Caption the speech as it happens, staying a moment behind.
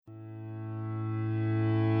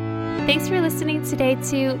Thanks for listening today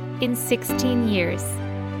to In 16 Years.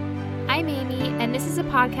 I'm Amy, and this is a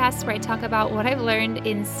podcast where I talk about what I've learned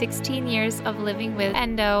in 16 years of living with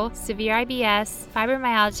endo, severe IBS,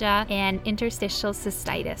 fibromyalgia, and interstitial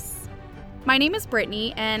cystitis. My name is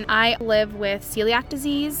Brittany, and I live with celiac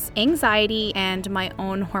disease, anxiety, and my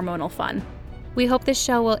own hormonal fun. We hope this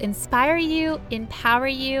show will inspire you, empower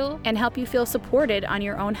you, and help you feel supported on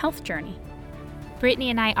your own health journey.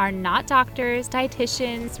 Brittany and I are not doctors,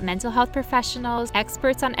 dietitians, mental health professionals,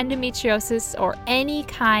 experts on endometriosis, or any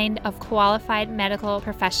kind of qualified medical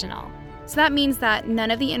professional. So that means that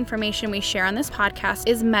none of the information we share on this podcast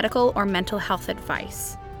is medical or mental health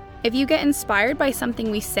advice. If you get inspired by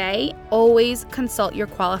something we say, always consult your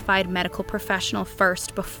qualified medical professional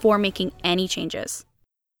first before making any changes.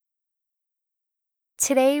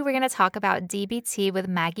 Today, we're going to talk about DBT with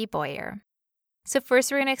Maggie Boyer. So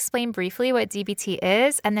first, we're going to explain briefly what DBT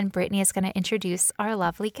is, and then Brittany is going to introduce our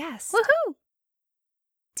lovely guest. Woohoo!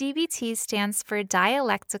 DBT stands for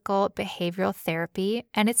Dialectical Behavioral Therapy,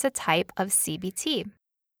 and it's a type of CBT.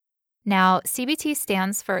 Now, CBT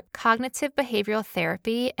stands for Cognitive Behavioral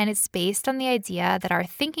Therapy, and it's based on the idea that our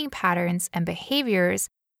thinking patterns and behaviors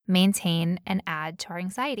maintain and add to our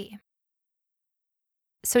anxiety.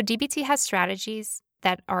 So DBT has strategies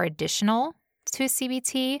that are additional to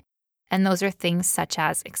CBT, and those are things such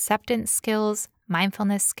as acceptance skills,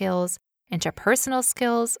 mindfulness skills, interpersonal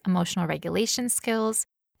skills, emotional regulation skills,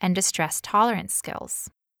 and distress tolerance skills.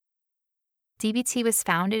 DBT was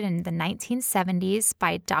founded in the 1970s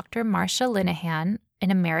by Dr. Marsha Linehan,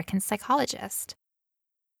 an American psychologist.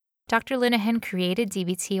 Dr. Linehan created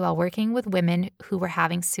DBT while working with women who were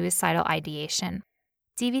having suicidal ideation.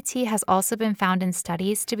 DBT has also been found in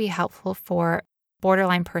studies to be helpful for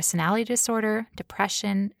borderline personality disorder,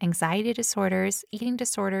 depression, anxiety disorders, eating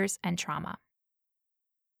disorders, and trauma.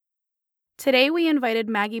 Today, we invited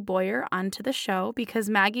Maggie Boyer onto the show because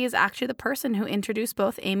Maggie is actually the person who introduced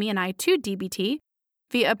both Amy and I to DBT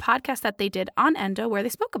via a podcast that they did on Endo where they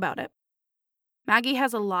spoke about it. Maggie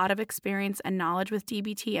has a lot of experience and knowledge with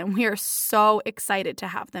DBT, and we are so excited to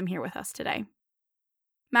have them here with us today.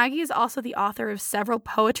 Maggie is also the author of several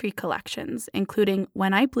poetry collections, including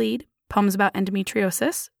When I Bleed, Poems about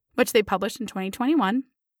Endometriosis, which they published in 2021,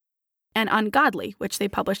 and Ungodly, which they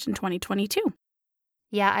published in 2022.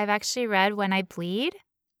 Yeah, I've actually read When I Bleed,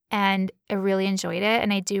 and I really enjoyed it,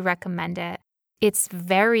 and I do recommend it. It's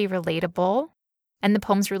very relatable, and the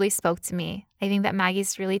poems really spoke to me. I think that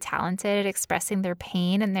Maggie's really talented at expressing their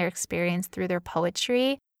pain and their experience through their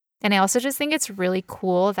poetry, and I also just think it's really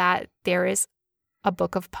cool that there is a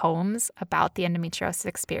book of poems about the endometriosis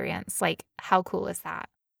experience. Like, how cool is that?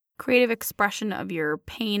 Creative expression of your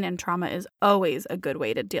pain and trauma is always a good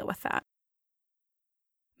way to deal with that.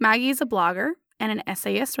 Maggie is a blogger and an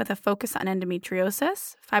essayist with a focus on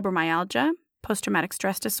endometriosis, fibromyalgia, post-traumatic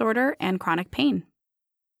stress disorder, and chronic pain.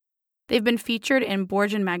 They've been featured in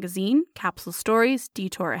Borgen Magazine, Capsule Stories,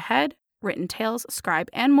 Detour Ahead, Written Tales, Scribe,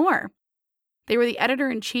 and more. They were the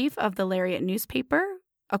editor-in-chief of the Lariat newspaper,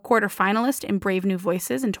 a quarter-finalist in Brave New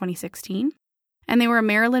Voices in 2016, and they were a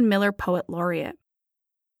Marilyn Miller Poet Laureate.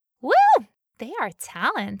 Woo! They are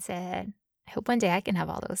talented. I hope one day I can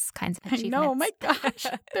have all those kinds of achievements. I know, my gosh.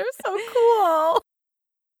 They're so cool.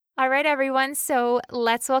 All right, everyone. So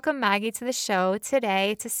let's welcome Maggie to the show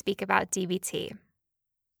today to speak about DBT.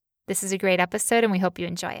 This is a great episode, and we hope you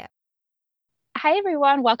enjoy it. Hi,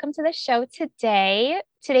 everyone. Welcome to the show today.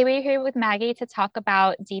 Today, we're here with Maggie to talk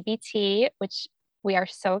about DBT, which we are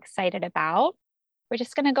so excited about. We're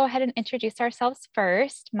just going to go ahead and introduce ourselves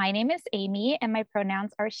first. My name is Amy, and my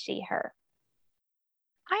pronouns are she, her.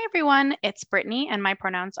 Hi, everyone. It's Brittany, and my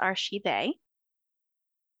pronouns are she, they.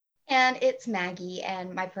 And it's Maggie,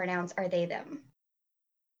 and my pronouns are they, them.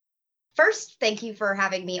 First, thank you for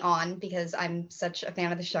having me on because I'm such a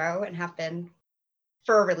fan of the show and have been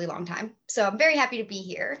for a really long time. So I'm very happy to be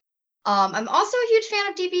here. I'm also a huge fan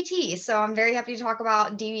of DBT, so I'm very happy to talk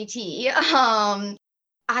about DBT.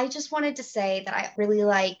 I just wanted to say that I really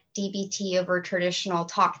like DBT over traditional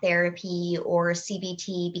talk therapy or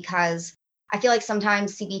CBT because I feel like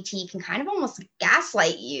sometimes CBT can kind of almost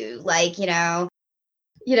gaslight you. Like,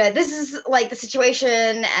 this is like the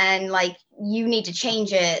situation and like you need to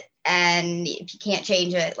change it. And if you can't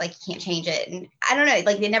change it, like you can't change it. And I don't know,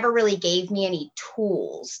 like they never really gave me any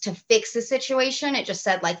tools to fix the situation. It just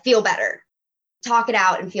said like, feel better, talk it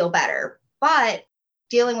out and feel better. But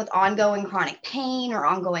dealing with ongoing chronic pain or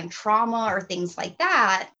ongoing trauma or things like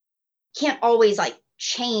that can't always like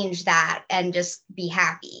change that and just be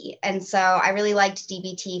happy. And so I really liked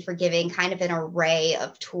DBT for giving kind of an array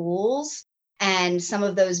of tools And some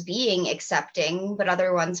of those being accepting, but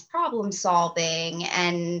other ones problem solving,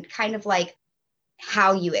 and kind of like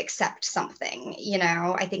how you accept something.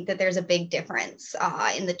 I think that there's a big difference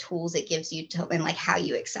in the tools it gives you and like how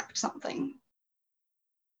you accept something.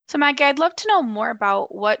 So Maggie, I'd love to know more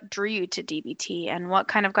about what drew you to DBT and what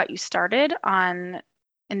kind of got you started on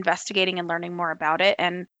investigating and learning more about it,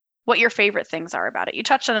 and what your favorite things are about it. You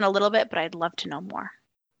touched on it a little bit, but I'd love to know more.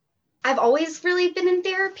 I've always really been in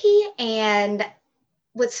therapy, and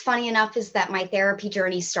what's funny enough is that my therapy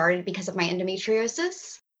journey started because of my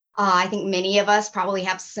endometriosis. I think many of us probably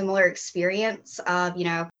have similar experience of,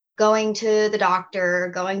 going to the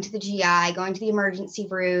doctor, going to the GI, going to the emergency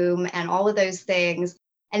room, and all of those things,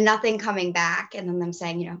 and nothing coming back. And then them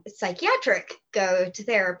saying, it's psychiatric, go to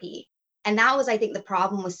therapy. And that was, I think, the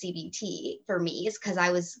problem with CBT for me, is because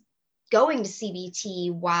I was going to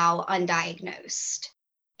CBT while undiagnosed.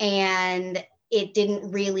 And it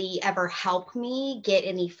didn't really ever help me get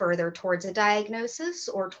any further towards a diagnosis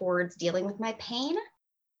or towards dealing with my pain.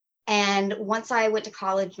 And once I went to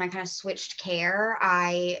college and I kind of switched care,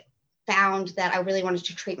 I found that I really wanted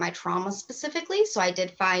to treat my trauma specifically. So I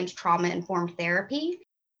did find trauma-informed therapy.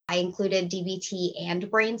 I included DBT and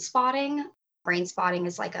brain spotting. Brain spotting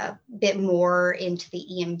is like a bit more into the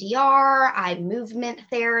EMDR, eye movement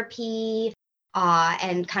therapy,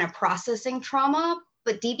 and kind of processing trauma.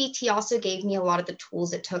 But DBT also gave me a lot of the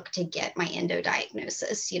tools it took to get my endo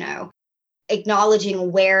diagnosis,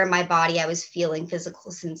 acknowledging where in my body I was feeling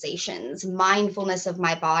physical sensations, mindfulness of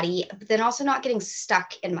my body, but then also not getting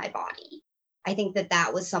stuck in my body. I think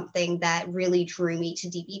that was something that really drew me to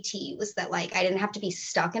DBT, was that like I didn't have to be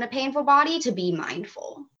stuck in a painful body to be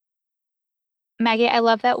mindful. Maggie, I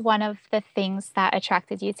love that one of the things that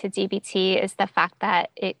attracted you to DBT is the fact that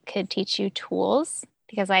it could teach you tools,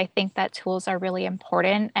 because I think that tools are really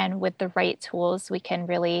important. And with the right tools, we can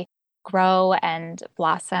really grow and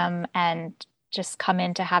blossom and just come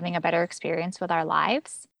into having a better experience with our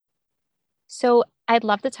lives. So I'd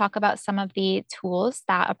love to talk about some of the tools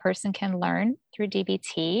that a person can learn through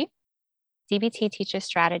DBT. DBT teaches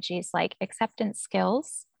strategies like acceptance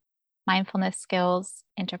skills, mindfulness skills,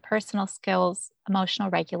 interpersonal skills, emotional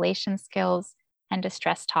regulation skills, and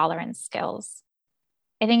distress tolerance skills.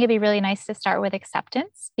 I think it'd be really nice to start with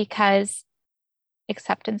acceptance, because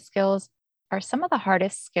acceptance skills are some of the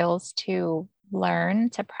hardest skills to learn,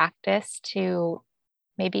 to practice, to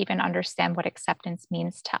maybe even understand what acceptance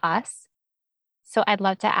means to us. So I'd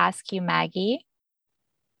love to ask you, Maggie,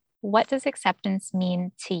 what does acceptance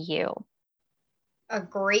mean to you? A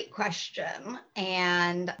great question.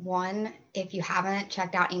 And one, if you haven't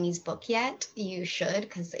checked out Amy's book yet, you should,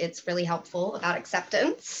 because it's really helpful about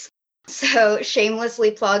acceptance. So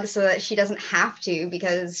shamelessly plug so that she doesn't have to,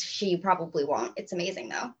 because she probably won't. It's amazing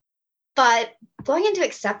though. But going into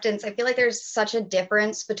acceptance, I feel like there's such a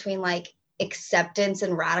difference between like acceptance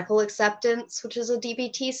and radical acceptance, which is a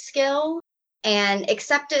DBT skill. And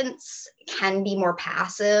acceptance can be more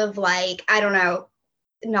passive. Like, I don't know,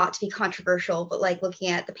 not to be controversial, but like looking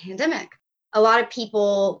at the pandemic, a lot of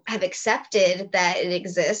people have accepted that it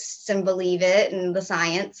exists and believe it and the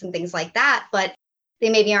science and things like that, but they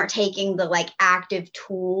maybe aren't taking the like active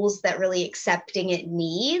tools that really accepting it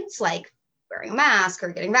needs, like wearing a mask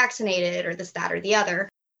or getting vaccinated or this, that, or the other.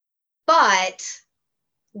 But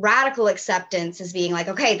radical acceptance is being like,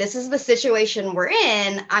 okay, this is the situation we're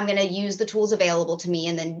in. I'm going to use the tools available to me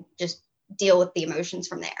and then just deal with the emotions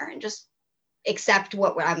from there and just accept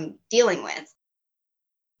what I'm dealing with.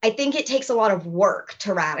 I think it takes a lot of work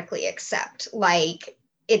to radically accept. Like,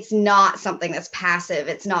 it's not something that's passive.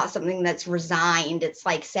 It's not something that's resigned. It's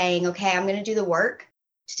like saying, okay, I'm going to do the work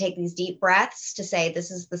to take these deep breaths to say,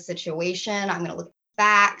 this is the situation. I'm going to look at the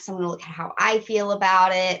facts. I'm going to look at how I feel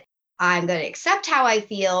about it. I'm going to accept how I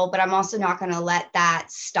feel, but I'm also not going to let that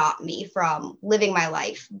stop me from living my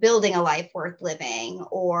life, building a life worth living,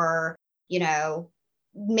 or,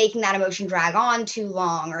 making that emotion drag on too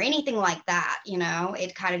long or anything like that.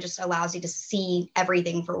 It kind of just allows you to see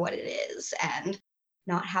everything for what it is and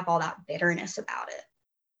not have all that bitterness about it.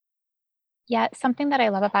 Yeah, something that I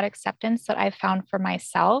love about acceptance that I've found for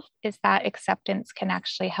myself is that acceptance can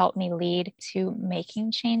actually help me lead to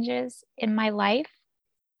making changes in my life.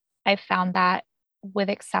 I found that with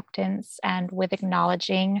acceptance and with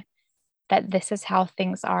acknowledging that this is how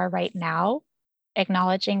things are right now,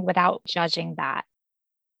 acknowledging without judging that,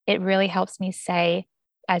 it really helps me say,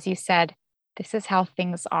 as you said, this is how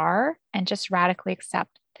things are, and just radically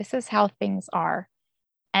accept this is how things are.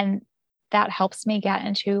 And that helps me get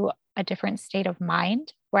into a different state of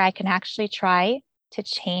mind where I can actually try to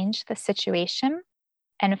change the situation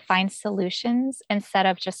and find solutions instead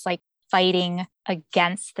of just like fighting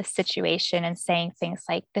against the situation and saying things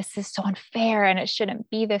like, this is so unfair and it shouldn't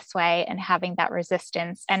be this way, and having that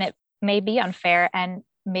resistance. And it may be unfair and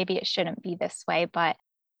maybe it shouldn't be this way, but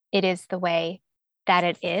it is the way that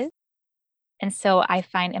it is. And so I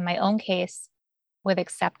find in my own case with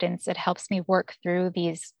acceptance, it helps me work through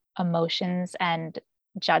these emotions and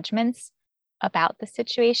judgments about the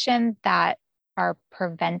situation that are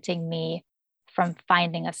preventing me from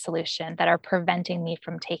finding a solution, that are preventing me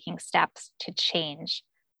from taking steps to change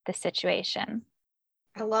the situation.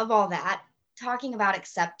 I love all that. Talking about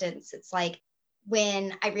acceptance, it's like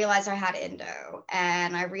when I realized I had endo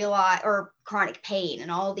and I realized, or chronic pain and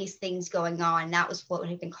all these things going on, that was what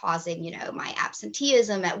had been causing, my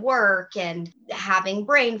absenteeism at work and having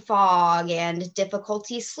brain fog and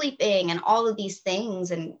difficulty sleeping and all of these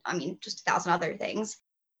things. And I mean, just 1,000 other things.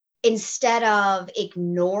 Instead of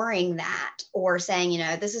ignoring that or saying,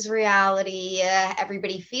 this is reality,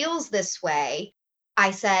 everybody feels this way,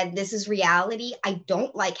 I said, this is reality. I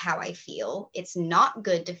don't like how I feel. It's not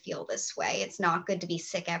good to feel this way. It's not good to be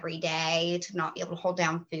sick every day, to not be able to hold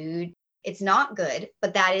down food. It's not good,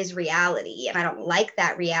 but that is reality. And I don't like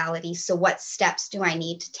that reality. So what steps do I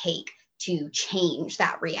need to take to change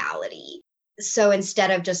that reality? So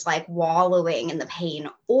instead of just like wallowing in the pain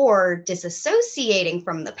or disassociating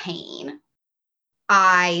from the pain,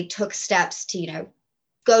 I took steps to,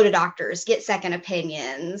 go to doctors, get second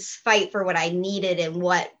opinions, fight for what I needed and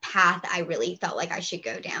what path I really felt like I should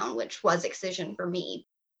go down, which was excision for me.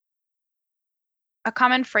 A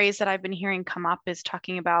common phrase that I've been hearing come up is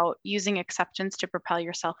talking about using acceptance to propel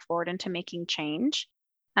yourself forward into making change.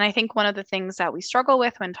 And I think one of the things that we struggle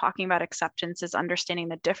with when talking about acceptance is understanding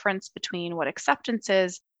the difference between what acceptance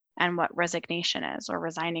is and what resignation is, or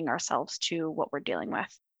resigning ourselves to what we're dealing with.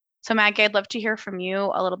 So Maggie, I'd love to hear from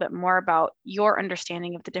you a little bit more about your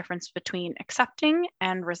understanding of the difference between accepting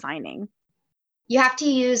and resigning. You have to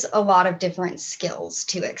use a lot of different skills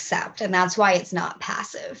to accept, and that's why it's not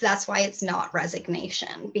passive. That's why it's not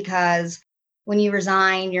resignation, because when you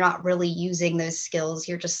resign, you're not really using those skills.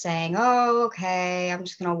 You're just saying, oh, okay, I'm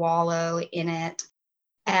just going to wallow in it.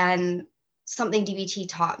 And something DBT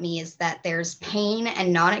taught me is that there's pain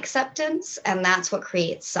and non-acceptance, and that's what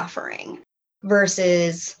creates suffering,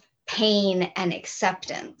 versus pain and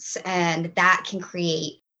acceptance. And that can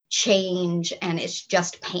create change, and it's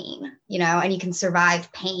just pain, and you can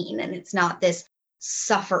survive pain, and it's not this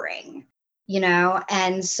suffering,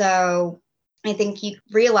 And so I think you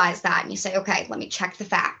realize that and you say, okay, let me check the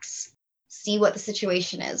facts, see what the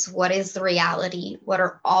situation is. What is the reality? What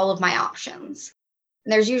are all of my options?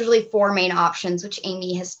 And there's usually 4 main options, which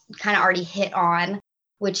Amy has kind of already hit on,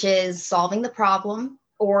 which is solving the problem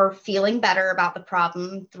or feeling better about the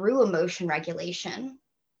problem through emotion regulation,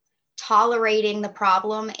 tolerating the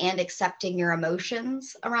problem and accepting your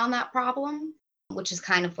emotions around that problem, which is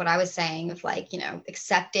kind of what I was saying of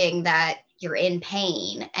accepting that you're in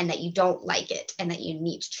pain and that you don't like it and that you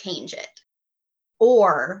need to change it,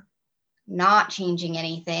 or not changing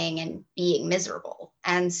anything and being miserable.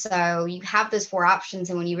 And so you have those 4 options.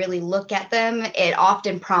 And when you really look at them, it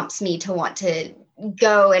often prompts me to want to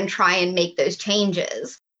go and try and make those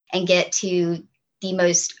changes and get to the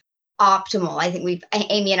most optimal. I think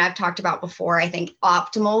Amy and I've talked about before, I think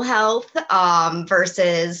optimal health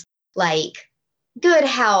versus like good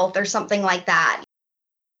health or something like that.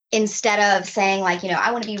 Instead of saying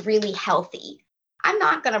I want to be really healthy, I'm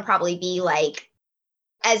not going to probably be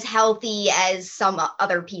as healthy as some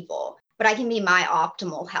other people, but I can be my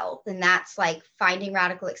optimal health. And that's finding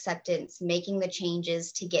radical acceptance, making the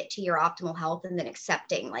changes to get to your optimal health, and then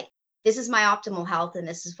accepting this is my optimal health and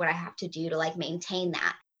this is what I have to do to maintain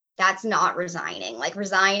that. That's not resigning.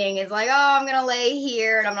 Resigning is oh, I'm going to lay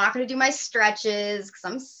here and I'm not going to do my stretches because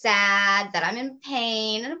I'm sad that I'm in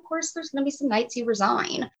pain. And of course, there's going to be some nights you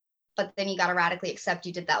resign, but then you got to radically accept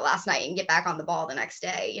you did that last night and get back on the ball the next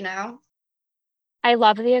day, I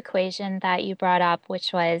love the equation that you brought up,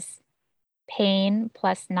 which was pain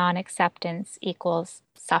plus non-acceptance equals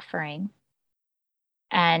suffering,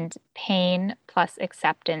 and pain plus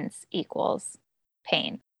acceptance equals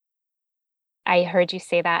pain. I heard you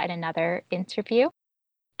say that in another interview,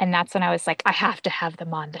 and that's when I was like, I have to have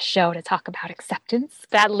them on the show to talk about acceptance.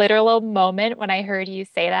 That literal moment when I heard you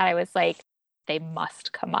say that, I was like, they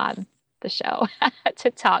must come on the show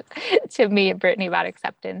to talk to me and Brittany about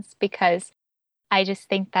acceptance, because I just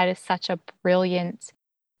think that is such a brilliant,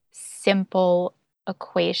 simple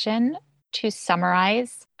equation to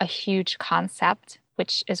summarize a huge concept,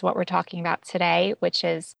 which is what we're talking about today, which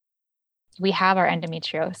is we have our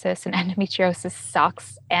endometriosis, and endometriosis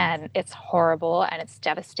sucks and it's horrible and it's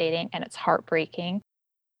devastating and it's heartbreaking.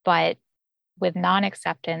 But with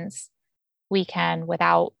non-acceptance, we can,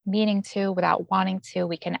 without meaning to, without wanting to,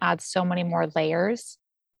 we can add so many more layers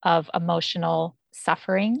of emotional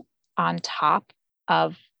suffering on top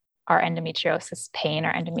of our endometriosis pain,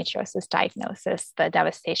 our endometriosis diagnosis, the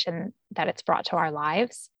devastation that it's brought to our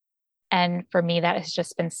lives. And for me, that has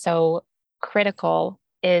just been so critical,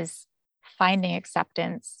 is finding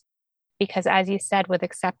acceptance. Because as you said, with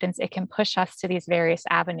acceptance, it can push us to these various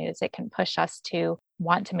avenues. It can push us to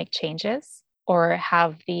want to make changes or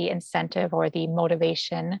have the incentive or the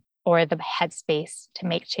motivation or the headspace to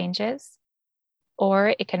make changes.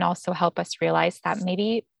 Or it can also help us realize that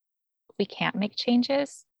maybe we can't make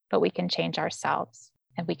changes, but we can change ourselves,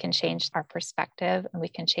 and we can change our perspective, and we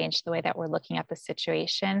can change the way that we're looking at the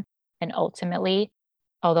situation. And ultimately,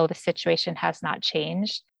 although the situation has not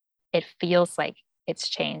changed, it feels like it's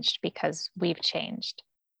changed because we've changed.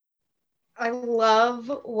 I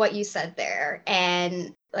love what you said there,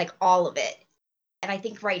 and like all of it. And I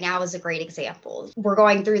think right now is a great example. We're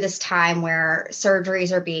going through this time where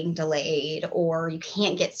surgeries are being delayed, or you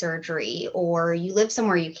can't get surgery, or you live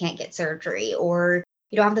somewhere you can't get surgery, or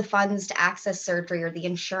you don't have the funds to access surgery or the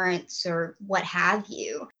insurance or what have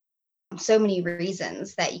you. So many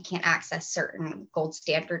reasons that you can't access certain gold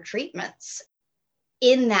standard treatments.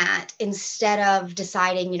 In that, instead of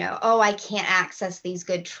deciding, oh, I can't access these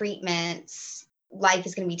good treatments, life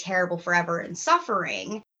is going to be terrible forever and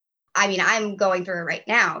suffering. I mean, I'm going through it right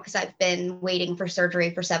now because I've been waiting for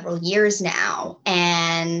surgery for several years now,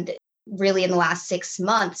 and really in the last 6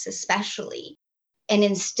 months, especially. And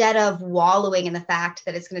instead of wallowing in the fact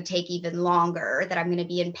that it's going to take even longer, that I'm going to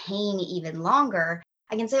be in pain even longer,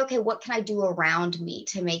 I can say, okay, what can I do around me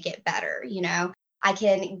to make it better? I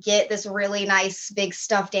can get this really nice big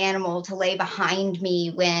stuffed animal to lay behind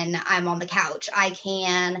me when I'm on the couch. I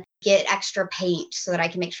can get extra paint so that I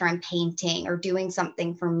can make sure I'm painting or doing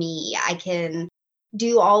something for me. I can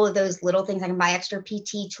do all of those little things. I can buy extra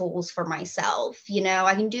PT tools for myself.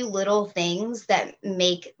 I can do little things that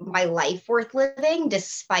make my life worth living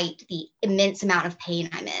despite the immense amount of pain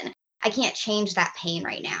I'm in. I can't change that pain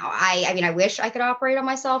right now. I mean, I wish I could operate on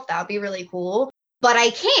myself. That would be really cool. But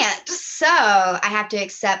I can't. So I have to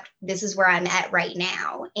accept this is where I'm at right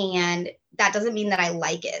now. And that doesn't mean that I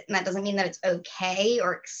like it. And that doesn't mean that it's okay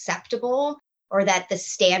or acceptable, or that the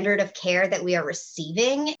standard of care that we are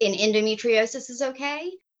receiving in endometriosis is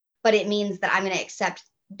okay. But it means that I'm going to accept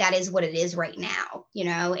that is what it is right now. In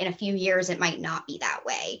a few years, it might not be that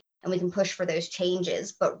way. And we can push for those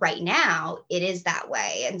changes. But right now, it is that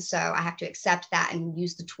way. And so I have to accept that and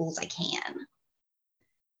use the tools I can.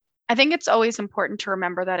 I think it's always important to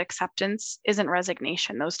remember that acceptance isn't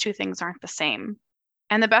resignation. Those two things aren't the same.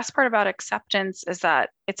 And the best part about acceptance is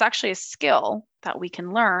that it's actually a skill that we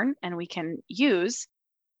can learn and we can use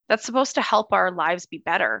that's supposed to help our lives be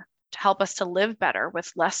better, to help us to live better with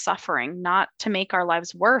less suffering, not to make our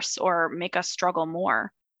lives worse or make us struggle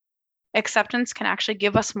more. Acceptance can actually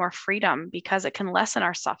give us more freedom because it can lessen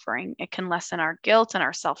our suffering. It can lessen our guilt and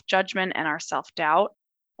our self-judgment and our self-doubt.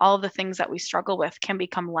 All of the things that we struggle with can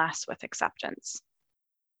become less with acceptance.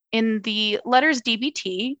 In the letters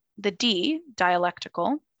DBT, the D,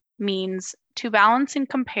 dialectical, means to balance and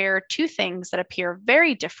compare two things that appear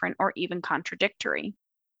very different or even contradictory.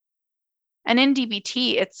 And in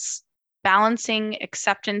DBT, it's balancing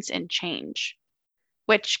acceptance and change,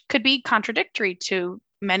 which could be contradictory to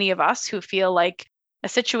many of us who feel like a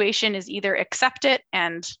situation is either accept it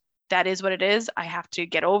and that is what it is, I have to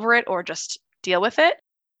get over it or just deal with it,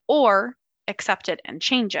 or accept it and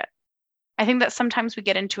change it. I think that sometimes we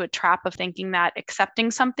get into a trap of thinking that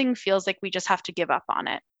accepting something feels like we just have to give up on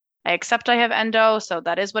it. I accept I have endo, so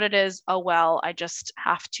that is what it is. Oh, well, I just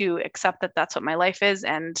have to accept that that's what my life is.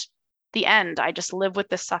 And the end, I just live with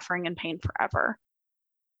this suffering and pain forever.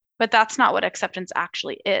 But that's not what acceptance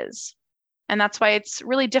actually is. And that's why it's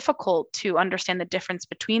really difficult to understand the difference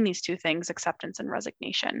between these two things, acceptance and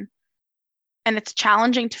resignation. And it's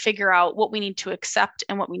challenging to figure out what we need to accept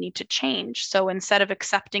and what we need to change. So instead of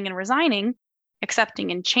accepting and resigning,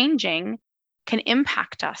 accepting and changing can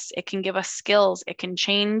impact us. It can give us skills. It can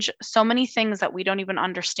change so many things that we don't even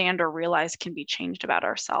understand or realize can be changed about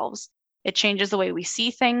ourselves. It changes the way we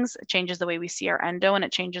see things. It changes the way we see our endo, and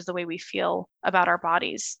it changes the way we feel about our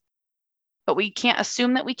bodies. But we can't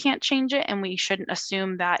assume that we can't change it, and we shouldn't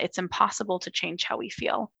assume that it's impossible to change how we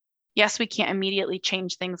feel. Yes, we can't immediately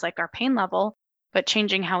change things like our pain level, but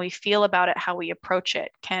changing how we feel about it, how we approach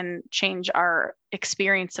it, can change our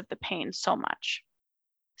experience of the pain so much.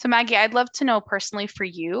 So Maggie, I'd love to know personally for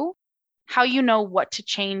you, how you know what to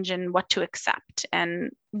change and what to accept, and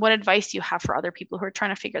what advice you have for other people who are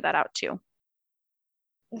trying to figure that out too.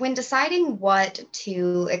 when deciding what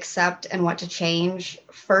to accept and what to change,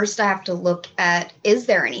 first I have to look at, is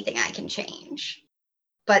there anything I can change?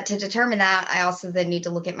 But to determine that, I also then need to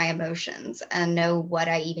look at my emotions and know what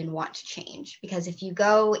I even want to change. Because if you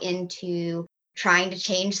go into trying to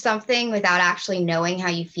change something without actually knowing how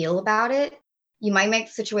you feel about it, you might make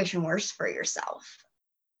the situation worse for yourself.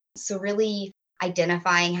 So really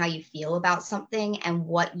identifying how you feel about something and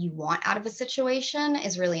what you want out of a situation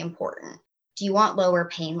is really important. Do you want lower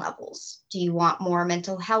pain levels? Do you want more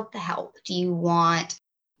mental health help? Do you want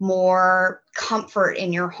more comfort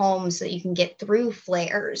in your home so that you can get through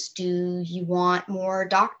flares? Do you want more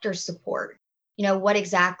doctor support? What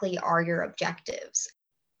exactly are your objectives?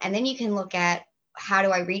 And then you can look at, how do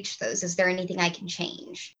I reach those? Is there anything I can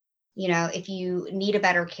change? If you need a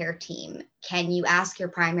better care team, can you ask your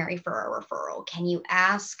primary for a referral? Can you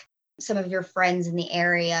ask some of your friends in the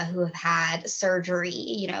area who have had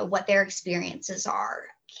surgery, what their experiences are?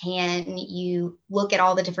 Can you look at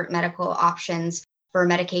all the different medical options for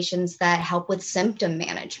medications that help with symptom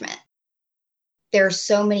management? There are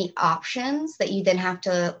so many options that you then have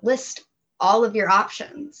to list all of your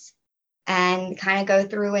options and kind of go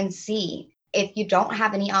through and see. If you don't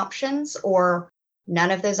have any options or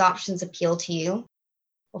none of those options appeal to you,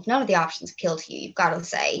 well, if none of the options appeal to you, you've got to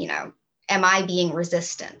say, am I being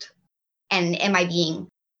resistant? And am I being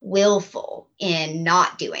willful in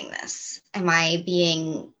not doing this? Am I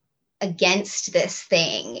being against this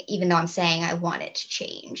thing, even though I'm saying I want it to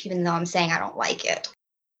change, even though I'm saying I don't like it?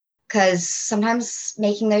 Because sometimes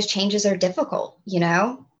making those changes are difficult,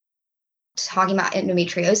 Talking about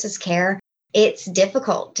endometriosis care, it's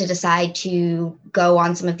difficult to decide to go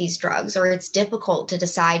on some of these drugs, or it's difficult to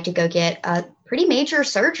decide to go get a pretty major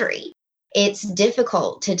surgery. It's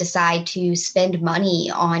difficult to decide to spend money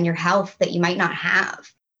on your health that you might not have.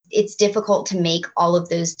 It's difficult to make all of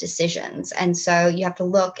those decisions. And so you have to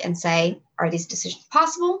look and say, are these decisions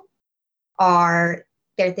possible? Are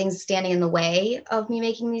there things standing in the way of me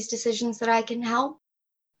making these decisions that I can help?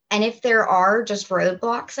 And if there are just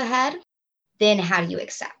roadblocks ahead, then how do you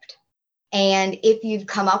accept? And if you've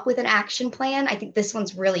come up with an action plan, I think this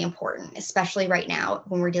one's really important, especially right now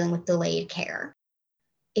when we're dealing with delayed care.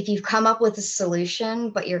 If you've come up with a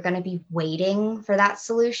solution, but you're going to be waiting for that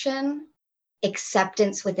solution,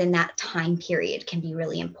 acceptance within that time period can be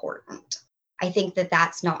really important. I think that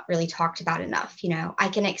that's not really talked about enough. I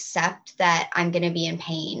can accept that I'm going to be in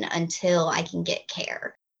pain until I can get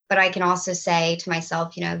care. But I can also say to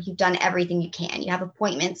myself, you've done everything you can. You have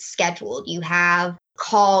appointments scheduled. You have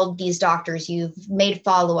called these doctors. You've made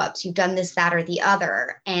follow-ups. You've done this, that, or the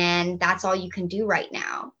other. And that's all you can do right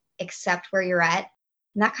now. Accept where you're at.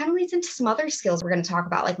 And that kind of leads into some other skills we're going to talk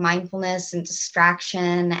about, like mindfulness and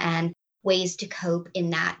distraction and ways to cope in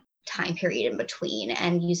that time period in between,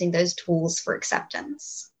 and using those tools for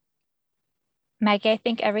acceptance. Maggie, I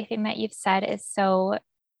think everything that you've said is so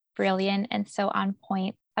brilliant and so on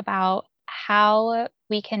point about how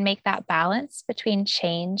we can make that balance between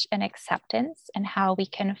change and acceptance, and how we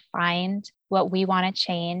can find what we want to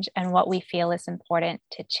change and what we feel is important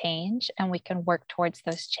to change, and we can work towards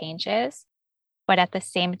those changes. But at the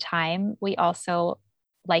same time, we also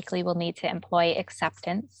likely will need to employ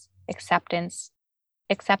acceptance,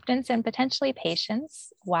 and potentially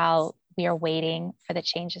patience while we are waiting for the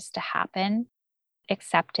changes to happen.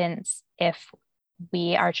 Acceptance if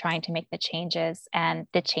we are trying to make the changes and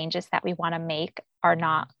the changes that we want to make are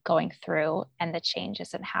not going through and the change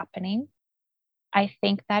isn't happening. I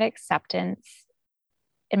think that acceptance,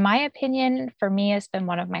 in my opinion, for me, has been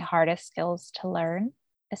one of my hardest skills to learn,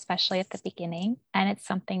 especially at the beginning. And it's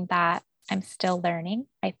something that I'm still learning.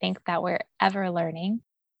 I think that we're ever learning.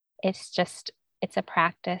 It's a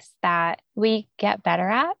practice that we get better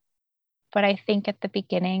at. But I think at the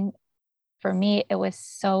beginning, for me, it was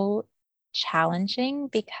so challenging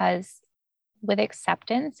because with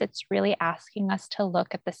acceptance, it's really asking us to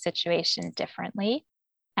look at the situation differently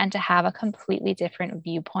and to have a completely different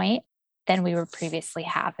viewpoint than we were previously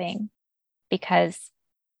having. Because,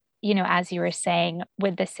 as you were saying,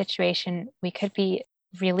 with this situation,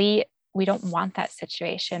 we don't want that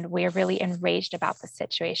situation. We're really enraged about the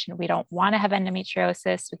situation. We don't want to have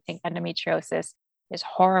endometriosis. We think endometriosis is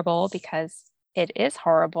horrible because it is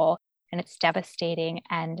horrible and it's devastating.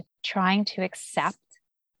 And trying to accept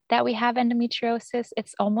that we have endometriosis,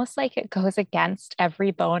 it's almost like it goes against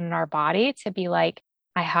every bone in our body to be like,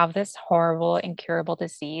 I have this horrible, incurable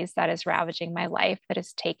disease that is ravaging my life, that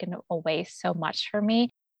has taken away so much from me,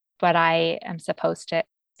 but I am supposed to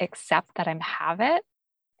accept that I have it.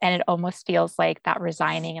 And it almost feels like that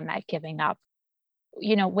resigning and that giving up.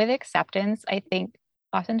 With acceptance, I think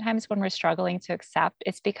oftentimes when we're struggling to accept,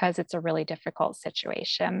 it's because it's a really difficult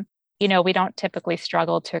situation. You know, we don't typically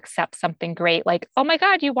struggle to accept something great like, oh my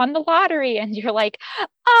God, you won the lottery. And you're like,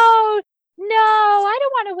 oh no, I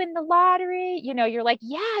don't want to win the lottery. You know, you're like,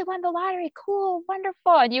 yeah, I won the lottery. Cool,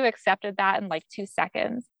 wonderful. And you accepted that in like 2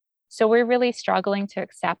 seconds. So we're really struggling to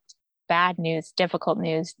accept bad news, difficult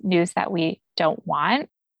news, news that we don't want.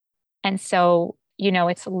 And so, you know,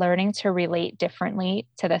 it's learning to relate differently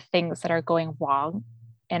to the things that are going wrong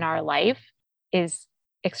in our life is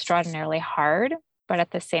extraordinarily hard. But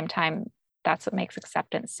at the same time, that's what makes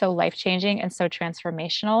acceptance so life-changing and so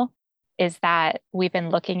transformational, is that we've been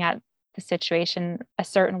looking at the situation a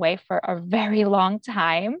certain way for a very long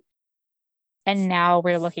time. And now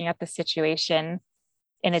we're looking at the situation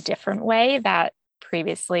in a different way that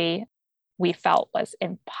previously we felt was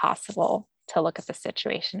impossible to look at the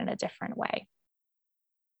situation in a different way.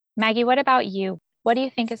 Maggie, what about you? What do you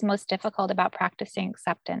think is most difficult about practicing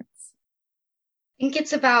acceptance? I think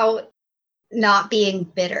it's about not being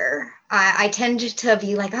bitter. I tend to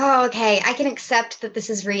be like, oh, okay, I can accept that this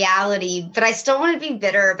is reality, but I still want to be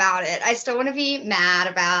bitter about it. I still want to be mad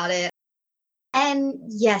about it. And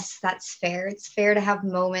yes, that's fair. It's fair to have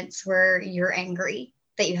moments where you're angry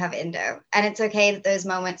that you have endo. And it's okay that those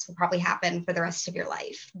moments will probably happen for the rest of your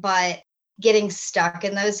life. But getting stuck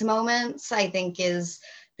in those moments, I think, is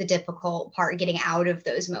the difficult part, getting out of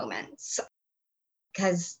those moments.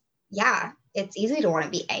 Because, yeah, it's easy to want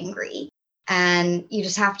to be angry. And you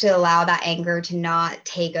just have to allow that anger to not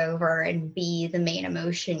take over and be the main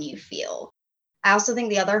emotion you feel. I also think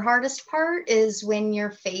the other hardest part is when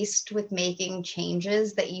you're faced with making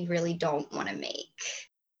changes that you really don't want to make.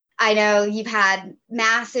 I know you've had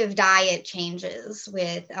massive diet changes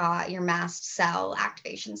with your mast cell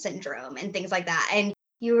activation syndrome and things like that. And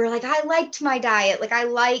you were like, I liked my diet. Like I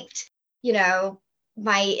liked, you know,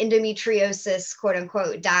 my endometriosis, quote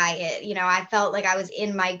unquote, diet. You know, I felt like I was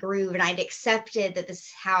in my groove and I'd accepted that this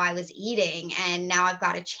is how I was eating. And now I've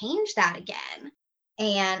got to change that again.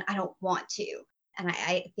 And I don't want to. And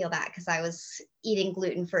I feel that because I was eating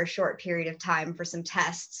gluten for a short period of time for some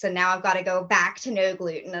tests. So now I've got to go back to no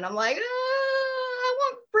gluten. And I'm like, I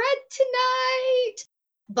want bread tonight.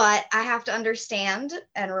 But I have to understand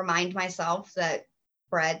and remind myself that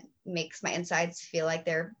bread makes my insides feel like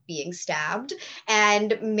they're being stabbed.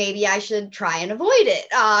 And maybe I should try and avoid it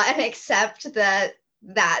and accept that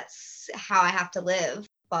that's how I have to live.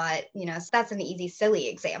 But, you know, so that's an easy, silly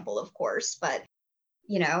example, of course. But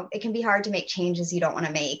you know, it can be hard to make changes you don't want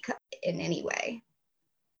to make in any way.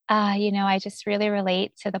 You know, I just really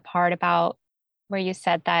relate to the part about where you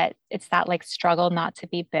said that it's that like struggle not to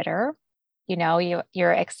be bitter. You know,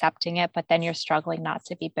 you're accepting it, but then you're struggling not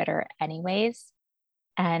to be bitter anyways.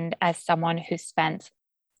 And as someone who spent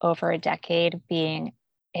over a decade being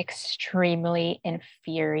extremely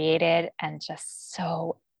infuriated and just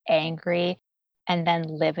so angry, and then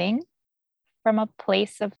living from a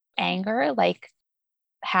place of anger, like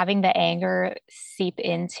having the anger seep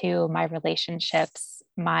into my relationships,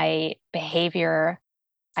 my behavior.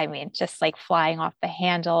 I mean, just like flying off the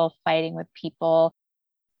handle, fighting with people,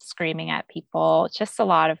 screaming at people, just a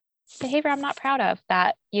lot of behavior I'm not proud of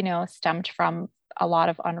that, you know, stemmed from a lot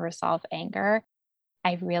of unresolved anger.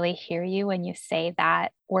 I really hear you when you say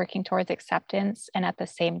that working towards acceptance and at the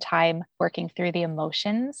same time working through the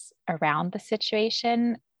emotions around the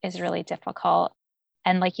situation is really difficult.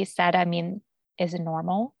 And like you said, I mean, is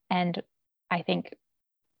normal. And I think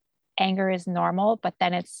anger is normal, but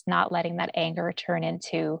then it's not letting that anger turn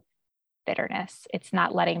into bitterness. It's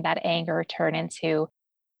not letting that anger turn into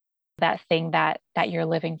that thing that you're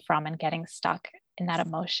living from and getting stuck in that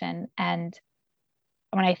emotion. And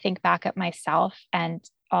when I think back at myself and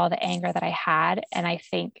all the anger that I had, and I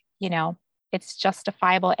think, you know, it's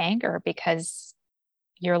justifiable anger because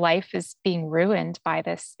your life is being ruined by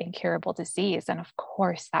this incurable disease. And of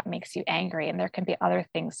course, that makes you angry. And there can be other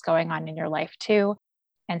things going on in your life too,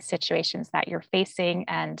 and situations that you're facing.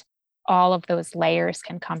 And all of those layers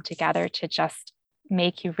can come together to just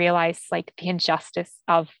make you realize like the injustice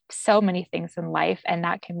of so many things in life. And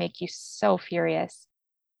that can make you so furious.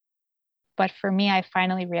 But for me, I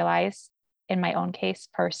finally realized in my own case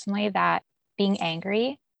personally that being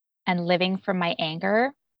angry and living from my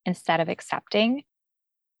anger instead of accepting,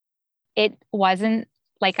 it wasn't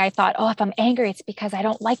like I thought, oh, if I'm angry, it's because I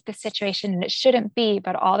don't like the situation and it shouldn't be.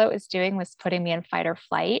 But all that was doing was putting me in fight or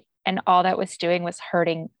flight. And all that was doing was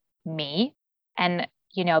hurting me. And,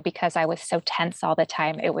 you know, because I was so tense all the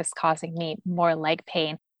time, it was causing me more leg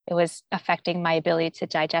pain. It was affecting my ability to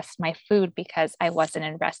digest my food because I wasn't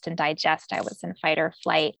in rest and digest. I was in fight or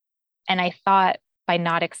flight. And I thought by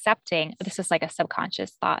not accepting, this was like a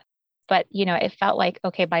subconscious thought, But, it felt like,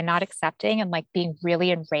 okay, by not accepting and like being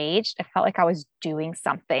really enraged, it felt like I was doing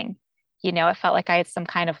something. It felt like I had some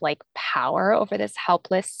kind of like power over this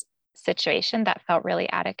helpless situation that felt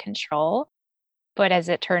really out of control. But as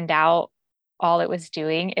it turned out, all it was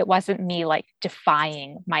doing, it wasn't me like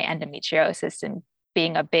defying my endometriosis and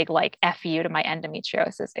being a big like F you to my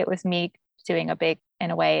endometriosis. It was me doing a big,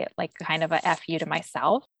 in a way, like kind of a F you to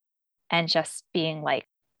myself, and just being like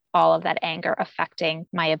all of that anger affecting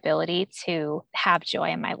my ability to have joy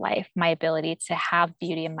in my life, my ability to have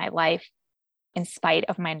beauty in my life in spite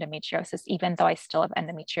of my endometriosis. Even though I still have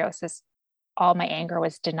endometriosis, all my anger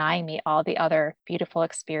was denying me all the other beautiful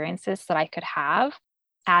experiences that I could have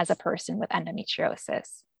as a person with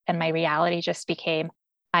endometriosis. And my reality just became,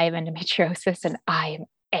 I have endometriosis and I am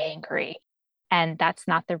angry. And that's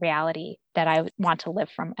not the reality that I want to live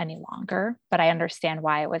from any longer. But I understand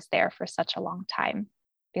why it was there for such a long time,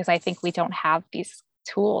 because I think we don't have these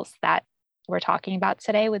tools that we're talking about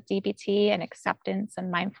today with DBT and acceptance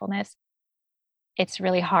and mindfulness. It's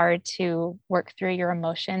really hard to work through your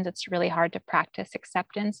emotions. It's really hard to practice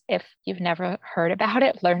acceptance if you've never heard about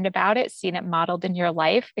it, learned about it, seen it modeled in your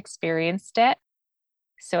life, experienced it.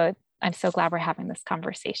 So I'm so glad we're having this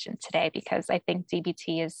conversation today, because I think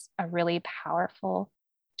DBT is a really powerful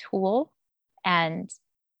tool. And,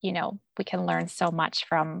 we can learn so much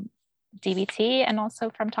from DBT and also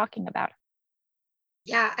from talking about it.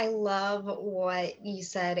 Yeah, I love what you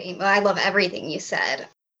said, Amy. Well, I love everything you said.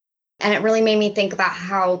 And it really made me think about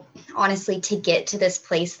how, honestly, to get to this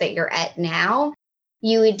place that you're at now,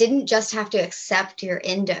 you didn't just have to accept your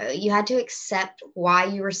endo. You had to accept why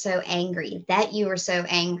you were so angry, that you were so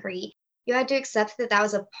angry. You had to accept that that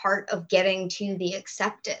was a part of getting to the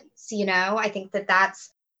acceptance. I think that that's,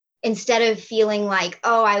 instead of feeling like,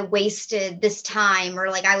 oh, I wasted this time, or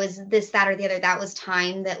like I was this, that, or the other, that was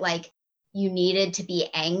time that like you needed to be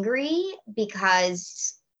angry,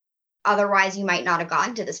 because otherwise you might not have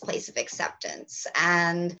gotten to this place of acceptance.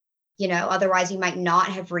 And, otherwise you might not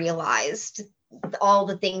have realized all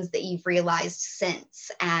the things that you've realized since.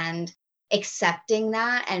 And accepting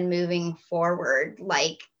that and moving forward,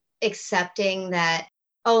 like accepting that,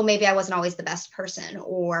 oh, maybe I wasn't always the best person,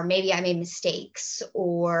 or maybe I made mistakes,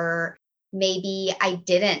 or maybe I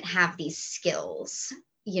didn't have these skills,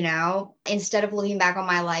 instead of looking back on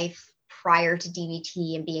my life prior to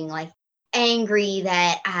DBT and being like, angry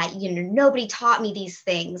that nobody taught me these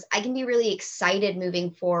things, I can be really excited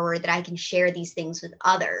moving forward that I can share these things with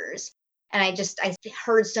others. And I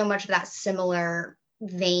heard so much of that similar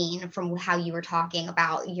vein from how you were talking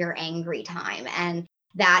about your angry time. And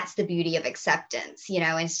that's the beauty of acceptance.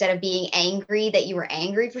 Instead of being angry that you were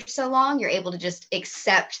angry for so long, you're able to just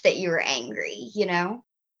accept that you were angry.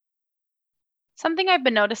 Something I've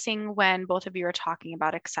been noticing when both of you are talking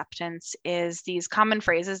about acceptance is these common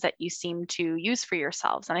phrases that you seem to use for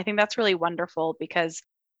yourselves. And I think that's really wonderful, because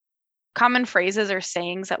common phrases or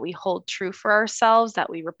sayings that we hold true for ourselves, that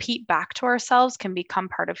we repeat back to ourselves, can become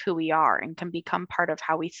part of who we are and can become part of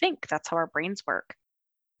how we think. That's how our brains work.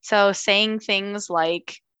 So saying things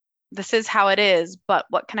like, this is how it is, but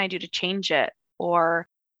what can I do to change it? Or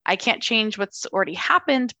I can't change what's already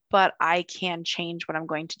happened, but I can change what I'm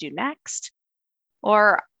going to do next.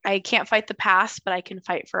 Or I can't fight the past, but I can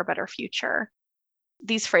fight for a better future.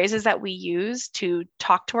 These phrases that we use to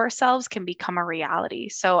talk to ourselves can become a reality.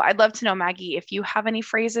 So I'd love to know, Maggie, if you have any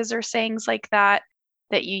phrases or sayings like that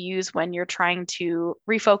you use when you're trying to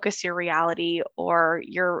refocus your reality, or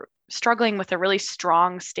you're struggling with a really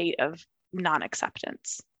strong state of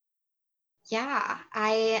non-acceptance. Yeah,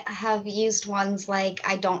 I have used ones like,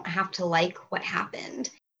 I don't have to like what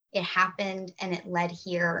happened. It happened and it led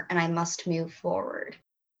here, and I must move forward,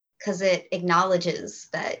 because it acknowledges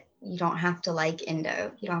that you don't have to like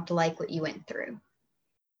endo. You don't have to like what you went through.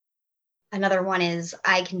 Another one is,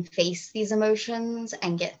 I can face these emotions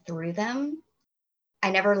and get through them.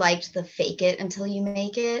 I never liked the fake it until you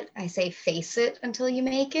make it. I say face it until you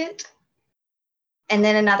make it. And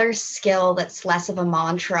then another skill that's less of a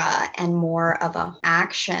mantra and more of an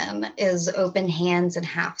action is open hands and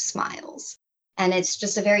half smiles. And it's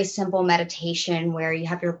just a very simple meditation where you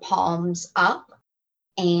have your palms up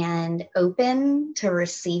and open to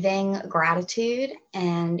receiving gratitude,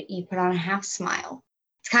 and you put on a half smile.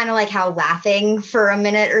 It's kind of like how laughing for a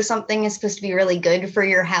minute or something is supposed to be really good for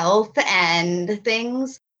your health and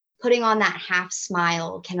things. Putting on that half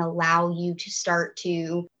smile can allow you to start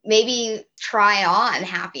to maybe try on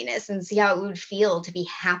happiness and see how it would feel to be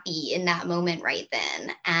happy in that moment right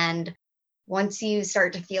then. And once you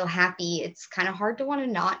start to feel happy, it's kind of hard to want to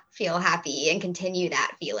not feel happy and continue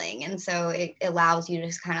that feeling. And so it allows you to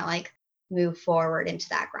just kind of like move forward into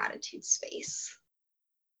that gratitude space.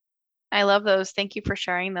 I love those. Thank you for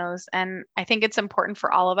sharing those. And I think it's important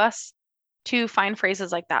for all of us to find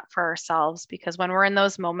phrases like that for ourselves because when we're in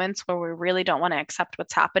those moments where we really don't want to accept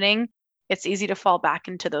what's happening, it's easy to fall back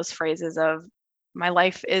into those phrases of, my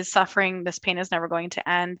life is suffering, this pain is never going to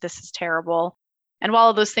end, this is terrible. And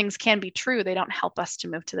while those things can be true, they don't help us to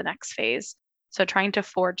move to the next phase. So trying to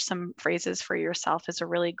forge some phrases for yourself is a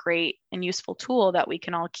really great and useful tool that we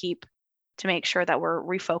can all keep to make sure that we're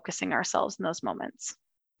refocusing ourselves in those moments.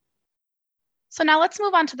 So now let's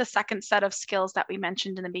move on to the second set of skills that we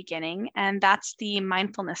mentioned in the beginning, and that's the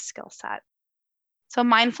mindfulness skill set. So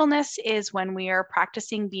mindfulness is when we are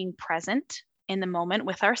practicing being present in the moment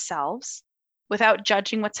with ourselves without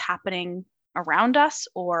judging what's happening around us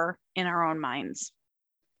or in our own minds.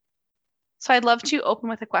 So I'd love to open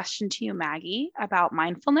with a question to you, Maggie, about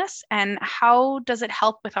mindfulness and how does it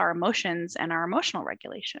help with our emotions and our emotional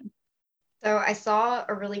regulation? So I saw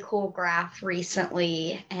a really cool graph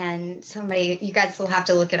recently, and you guys will have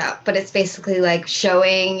to look it up, but it's basically like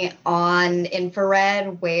showing on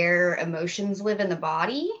infrared where emotions live in the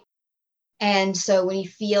body. And so when you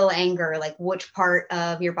feel anger, like which part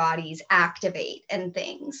of your bodies activate and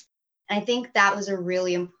things. And I think that was a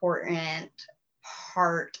really important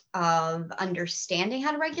part of understanding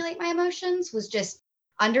how to regulate my emotions, was just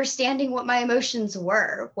understanding what my emotions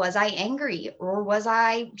were. Was I angry, or was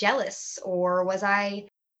I jealous, or was I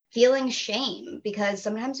feeling shame? Because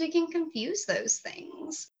sometimes we can confuse those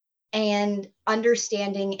things. And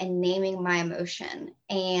understanding and naming my emotion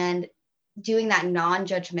and doing that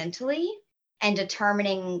non-judgmentally and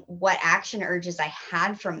determining what action urges I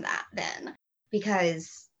had from that then,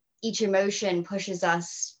 because each emotion pushes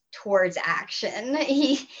us towards action,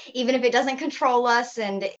 even if it doesn't control us.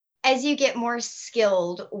 And as you get more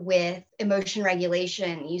skilled with emotion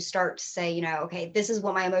regulation, you start to say, okay, this is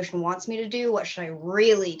what my emotion wants me to do. What should I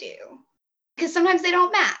really do? Because sometimes they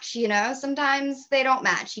don't match, sometimes they don't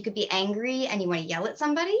match. You could be angry and you want to yell at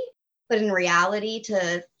somebody, but in reality,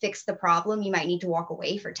 to fix the problem, you might need to walk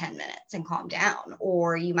away for 10 minutes and calm down,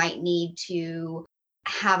 or you might need to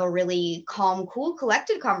have a really calm, cool,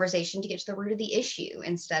 collected conversation to get to the root of the issue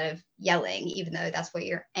instead of yelling, even though that's what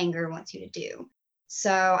your anger wants you to do.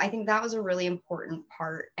 So I think that was a really important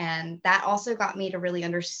part. And that also got me to really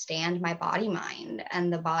understand my body mind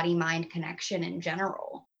and the body mind connection in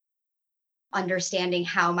general. Understanding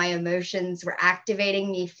how my emotions were activating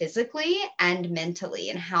me physically and mentally,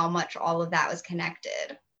 and how much all of that was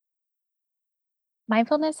connected.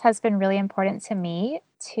 Mindfulness has been really important to me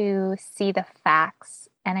to see the facts.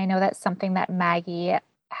 And I know that's something that Maggie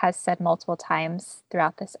has said multiple times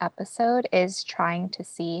throughout this episode, is trying to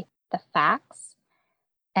see the facts.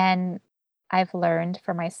 And I've learned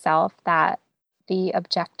for myself that the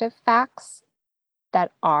objective facts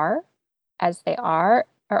that are as they are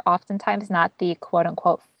oftentimes not the quote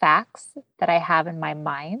unquote facts that I have in my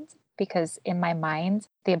mind, because in my mind,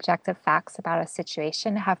 the objective facts about a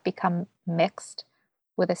situation have become mixed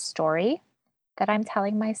with a story that I'm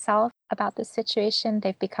telling myself about the situation.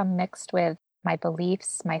 They've become mixed with my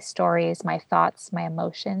beliefs, my stories, my thoughts, my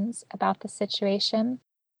emotions about the situation.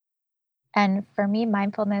 And for me,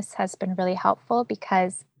 mindfulness has been really helpful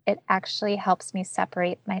because it actually helps me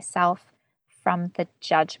separate myself from the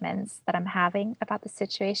judgments that I'm having about the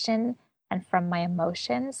situation and from my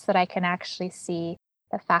emotions, so that I can actually see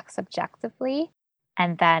the facts objectively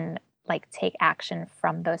and then take action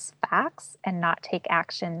from those facts and not take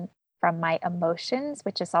action from my emotions,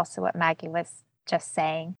 which is also what Maggie was just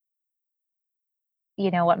saying.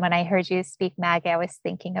 When I heard you speak, Maggie, I was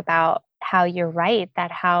thinking about how you're right,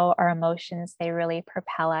 that how our emotions, they really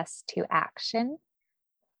propel us to action.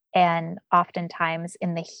 And oftentimes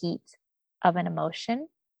in the heat of an emotion,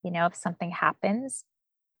 if something happens,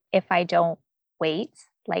 if I don't wait,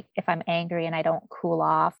 like if I'm angry and I don't cool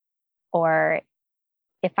off, or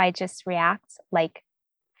if I just react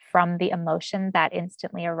from the emotion that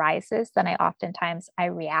instantly arises, then I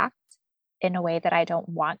react in a way that I don't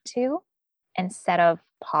want to, instead of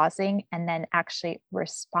pausing and then actually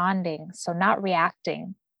responding. So not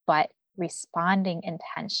reacting, but responding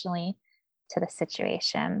intentionally to the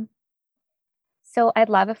situation. So I'd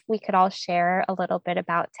love if we could all share a little bit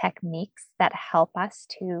about techniques that help us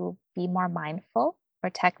to be more mindful, or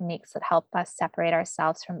techniques that help us separate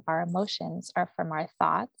ourselves from our emotions or from our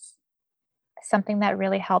thoughts. Something that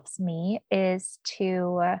really helps me is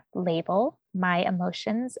to label my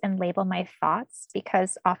emotions and label my thoughts,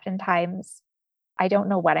 because oftentimes I don't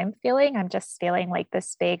know what I'm feeling. I'm just feeling like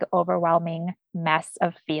this big, overwhelming mess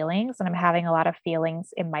of feelings. And I'm having a lot of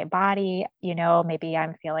feelings in my body. Maybe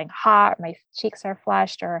I'm feeling hot, my cheeks are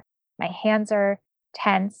flushed, or my hands are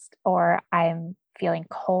tensed, or I'm feeling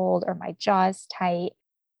cold, or my jaw's tight.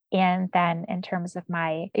 And then in terms of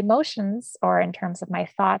my emotions or in terms of my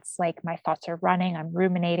thoughts, like my thoughts are running, I'm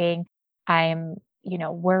ruminating, I'm,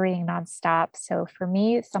 worrying nonstop. So for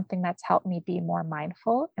me, something that's helped me be more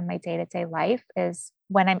mindful in my day to day life is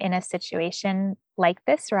when I'm in a situation like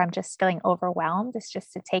this, or I'm just feeling overwhelmed, is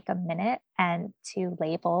just to take a minute and to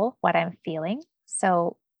label what I'm feeling.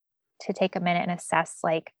 So to take a minute and assess,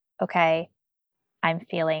 like, okay, I'm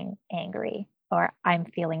feeling angry, or I'm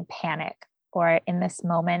feeling panic, or in this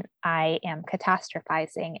moment, I am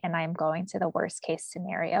catastrophizing and I'm going to the worst case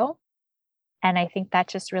scenario. And I think that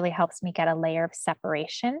just really helps me get a layer of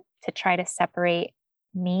separation, to try to separate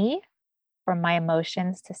me from my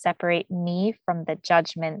emotions, to separate me from the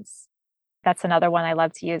judgments. That's another one I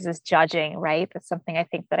love to use, is judging, right? That's something I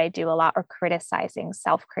think that I do a lot, or criticizing,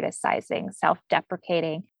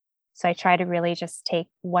 self-deprecating. So I try to really just take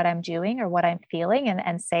what I'm doing or what I'm feeling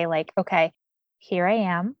and say, like, okay, here I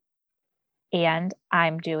am and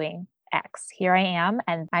I'm doing X. Here I am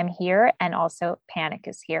and I'm here. And also panic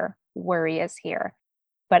is here. Worry is here,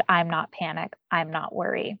 but I'm not panic. I'm not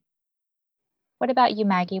worry. What about you,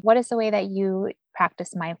 Maggie? What is the way that you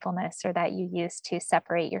practice mindfulness, or that you use to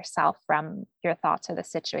separate yourself from your thoughts or the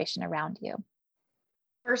situation around you?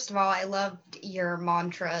 First of all, I loved your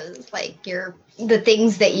mantras, like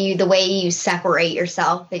the way you separate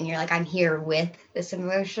yourself and you're like, I'm here with this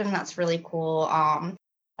emotion. That's really cool. I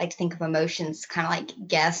like to think of emotions kind of like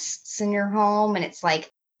guests in your home, and it's like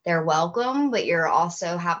they're welcome, but you're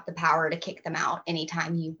also have the power to kick them out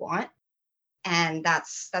anytime you want. And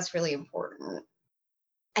that's really important.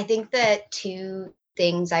 I think that two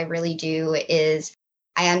things I really do is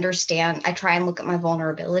I try and look at my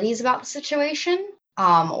vulnerabilities about the situation,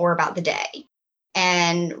 or about the day,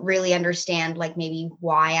 and really understand like maybe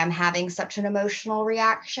why I'm having such an emotional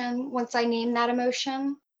reaction once I name that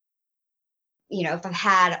emotion. If I've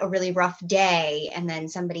had a really rough day and then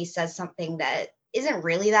somebody says something that isn't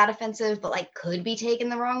really that offensive, but like could be taken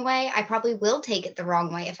the wrong way, I probably will take it the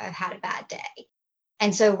wrong way if I've had a bad day.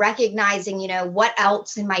 And so recognizing, what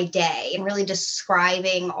else in my day and really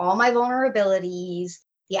describing all my vulnerabilities,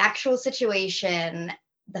 the actual situation,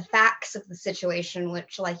 the facts of the situation,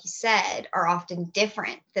 which, like you said, are often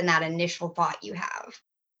different than that initial thought you have.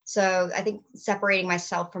 So I think separating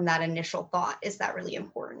myself from that initial thought is that really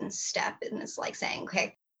important step in this, like saying,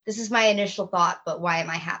 okay, this is my initial thought, but why am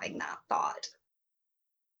I having that thought?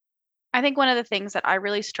 I think one of the things that I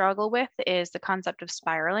really struggle with is the concept of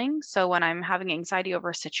spiraling. So when I'm having anxiety over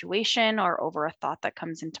a situation or over a thought that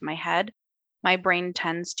comes into my head, my brain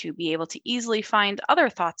tends to be able to easily find other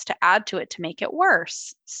thoughts to add to it to make it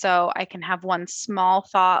worse. So I can have one small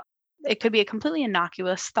thought. It could be a completely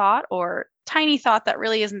innocuous thought or tiny thought that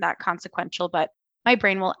really isn't that consequential, but my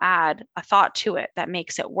brain will add a thought to it that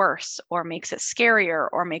makes it worse or makes it scarier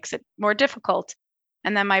or makes it more difficult.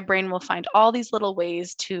 And then my brain will find all these little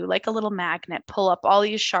ways to, like a little magnet, pull up all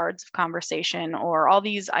these shards of conversation or all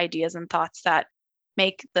these ideas and thoughts that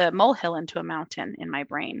make the molehill into a mountain in my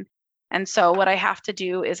brain. And so, what I have to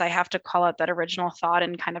do is I have to call out that original thought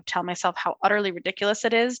and kind of tell myself how utterly ridiculous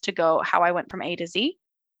it is to go how I went from A to Z,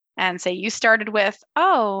 and say, you started with,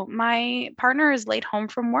 oh, my partner is late home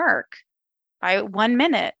from work by 1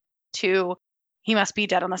 minute, to he must be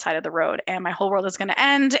dead on the side of the road and my whole world is going to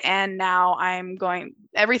end. And now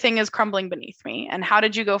everything is crumbling beneath me. And how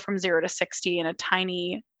did you go from 0 to 60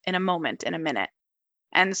 in a moment, in a minute?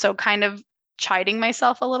 And so kind of chiding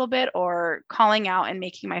myself a little bit, or calling out and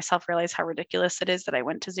making myself realize how ridiculous it is that I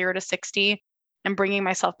went to 0 to 60, and bringing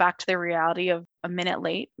myself back to the reality of a minute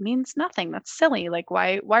late means nothing. That's silly. Like,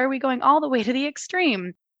 why are we going all the way to the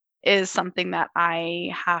extreme? Is something that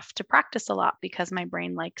I have to practice a lot, because my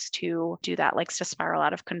brain likes to do that, likes to spiral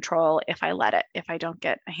out of control if I let it, if I don't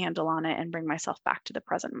get a handle on it and bring myself back to the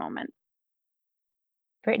present moment.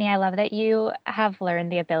 Brittany, I love that you have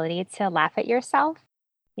learned the ability to laugh at yourself,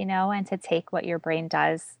 and to take what your brain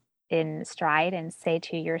does in stride and say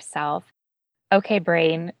to yourself, okay,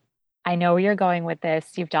 brain, I know where you're going with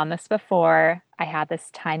this. You've done this before. I had this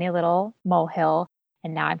tiny little molehill,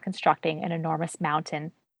 and now I'm constructing an enormous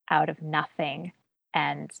mountain out of nothing.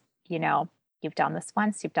 And, you've done this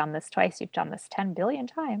once, you've done this twice, you've done this 10 billion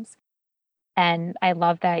times. And I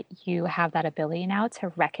love that you have that ability now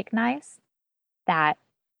to recognize that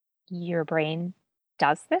your brain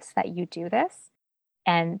does this, that you do this,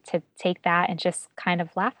 and to take that and just kind of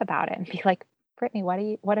laugh about it and be like, Brittany,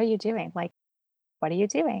 what are you doing? Like, what are you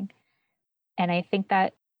doing? And I think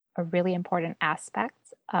that a really important aspect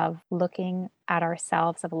of looking at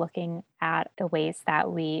ourselves, of looking at the ways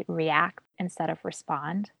that we react instead of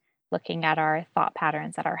respond, looking at our thought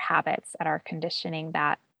patterns, at our habits, at our conditioning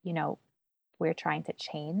that, we're trying to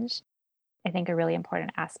change, I think a really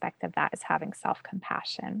important aspect of that is having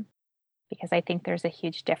self-compassion, because I think there's a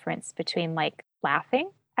huge difference between like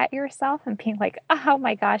laughing at yourself and being like, oh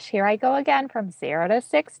my gosh, here I go again from 0 to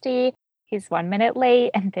 60. He's 1 minute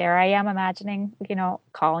late. And there I am imagining,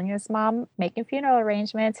 calling his mom, making funeral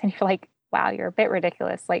arrangements. And you're like, wow, you're a bit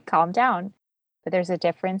ridiculous. Like, calm down. But there's a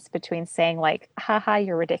difference between saying, like, haha,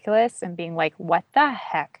 you're ridiculous, and being like, what the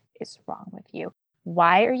heck is wrong with you?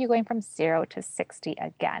 Why are you going from 0 to 60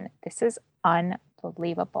 again? This is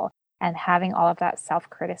unbelievable. And having all of that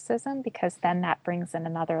self-criticism, because then that brings in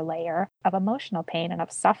another layer of emotional pain and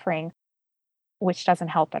of suffering, which doesn't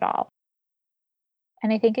help at all.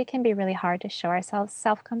 And I think it can be really hard to show ourselves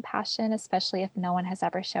self-compassion, especially if no one has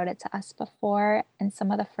ever showed it to us before. And some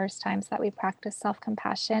of the first times that we practice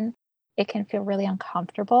self-compassion, it can feel really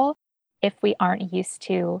uncomfortable if we aren't used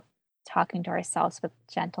to talking to ourselves with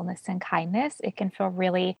gentleness and kindness. It can feel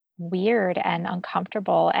really weird and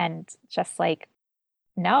uncomfortable and just like,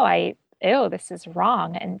 no, ew, this is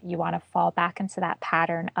wrong. And you want to fall back into that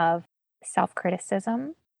pattern of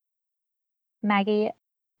self-criticism. Maggie,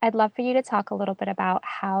 I'd love for you to talk a little bit about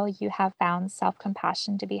how you have found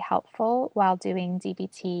self-compassion to be helpful while doing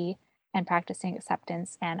DBT and practicing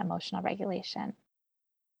acceptance and emotional regulation.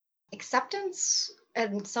 Acceptance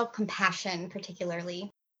and self-compassion particularly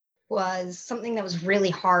was something that was really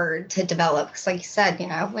hard to develop. Because like you said,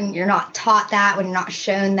 when you're not taught that, when you're not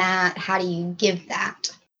shown that, how do you give that?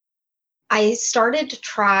 I started to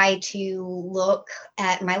try to look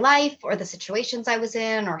at my life or the situations I was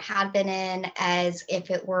in or had been in as if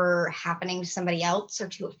it were happening to somebody else or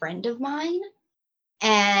to a friend of mine.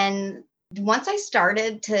 And once I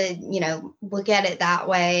started to, look at it that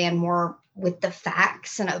way and more with the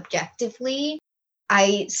facts and objectively,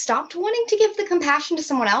 I stopped wanting to give the compassion to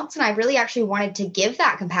someone else. And I really actually wanted to give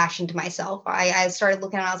that compassion to myself. I started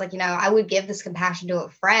looking at it, I was like, I would give this compassion to a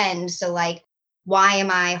friend. So like, why am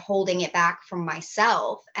I holding it back from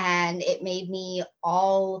myself? And it made me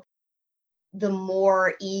all the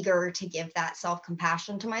more eager to give that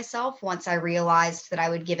self-compassion to myself once I realized that I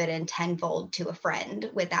would give it in tenfold to a friend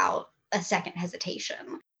without a second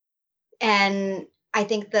hesitation. And I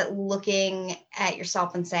think that looking at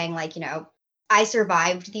yourself and saying like, I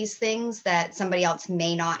survived these things that somebody else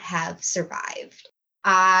may not have survived.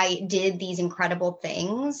 I did these incredible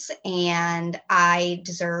things and I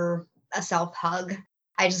deserve a self-hug.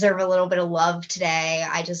 I deserve a little bit of love today.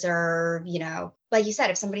 I deserve, like you said,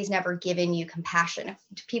 if somebody's never given you compassion,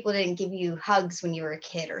 if people didn't give you hugs when you were a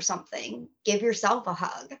kid or something, give yourself a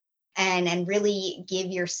hug and really give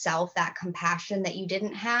yourself that compassion that you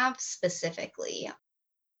didn't have specifically.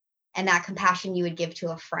 And that compassion you would give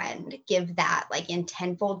to a friend, give that like in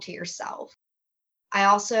tenfold to yourself. I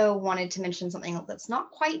also wanted to mention something that's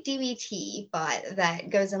not quite DBT, but that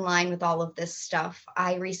goes in line with all of this stuff.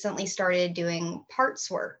 I recently started doing parts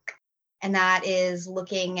work, and that is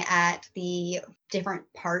looking at the different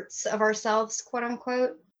parts of ourselves, quote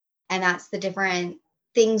unquote. And that's the different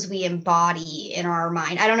things we embody in our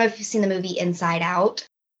mind. I don't know if you've seen the movie Inside Out,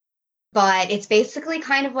 but it's basically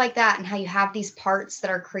kind of like that, and how you have these parts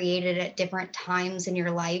that are created at different times in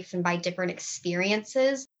your life and by different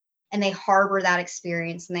experiences. And they harbor that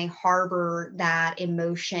experience and they harbor that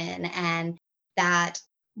emotion and that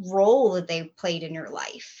role that they played in your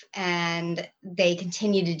life. And they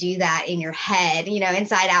continue to do that in your head.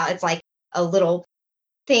 Inside Out, it's like a little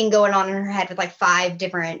thing going on in her head with like 5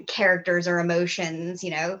 different characters or emotions,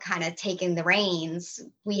 kind of taking the reins.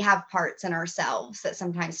 We have parts in ourselves that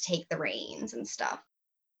sometimes take the reins and stuff.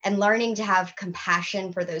 And learning to have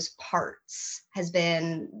compassion for those parts has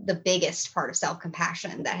been the biggest part of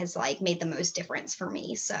self-compassion that has like made the most difference for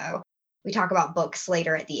me. So we talk about books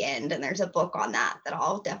later at the end, and there's a book on that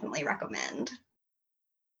I'll definitely recommend.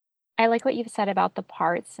 I like what you've said about the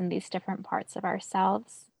parts and these different parts of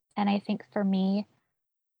ourselves. And I think for me,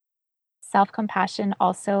 self-compassion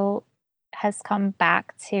also has come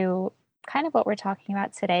back to kind of what we're talking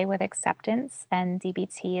about today with acceptance and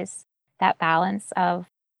DBT, is that balance of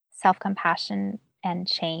self-compassion and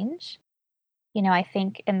change. I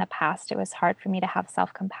think in the past it was hard for me to have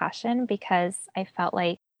self-compassion because I felt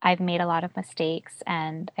like I've made a lot of mistakes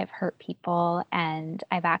and I've hurt people and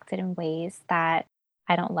I've acted in ways that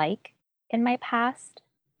I don't like in my past.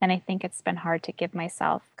 And I think it's been hard to give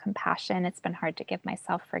myself compassion. It's been hard to give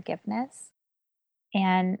myself forgiveness.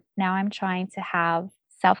 And now I'm trying to have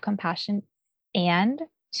self-compassion and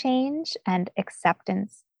change, and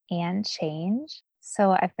acceptance and change.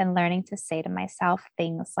 So I've been learning to say to myself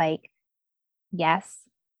things like, yes,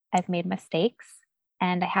 I've made mistakes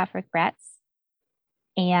and I have regrets,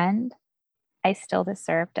 and I still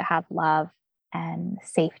deserve to have love and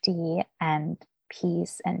safety and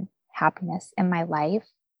peace and happiness in my life.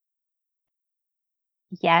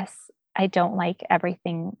 Yes, I don't like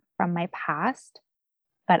everything from my past,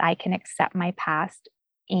 but I can accept my past.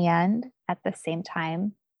 And at the same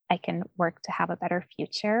time, I can work to have a better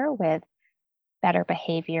future with better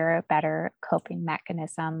behavior, better coping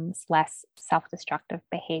mechanisms, less self destructive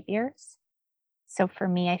behaviors. So for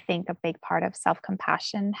me, I think a big part of self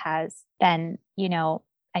compassion has been,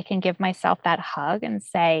 I can give myself that hug and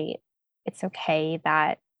say, it's okay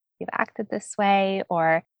that you've acted this way,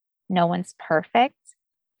 or no one's perfect.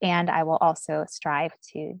 And I will also strive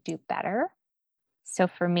to do better. So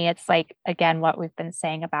for me, it's like, again, what we've been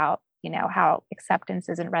saying about, how acceptance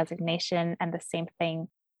isn't resignation, and the same thing,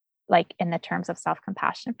 like in the terms of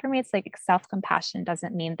self-compassion. For me, it's like self-compassion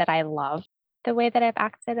doesn't mean that I love the way that I've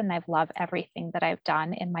acted and I've loved everything that I've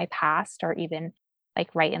done in my past or even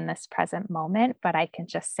like right in this present moment, but I can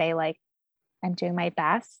just say like, I'm doing my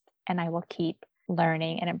best and I will keep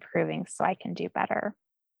learning and improving so I can do better.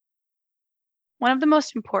 One of the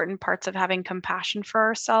most important parts of having compassion for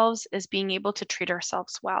ourselves is being able to treat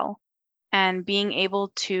ourselves well and being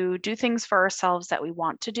able to do things for ourselves that we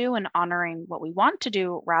want to do and honoring what we want to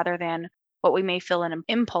do rather than what we may feel an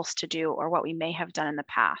impulse to do or what we may have done in the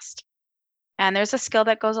past. And there's a skill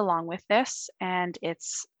that goes along with this, and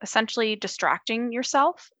it's essentially distracting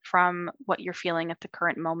yourself from what you're feeling at the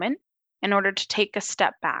current moment in order to take a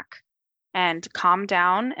step back and calm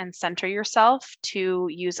down and center yourself to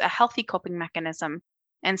use a healthy coping mechanism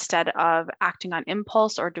instead of acting on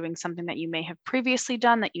impulse or doing something that you may have previously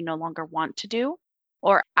done that you no longer want to do,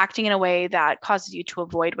 or acting in a way that causes you to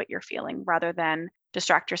avoid what you're feeling rather than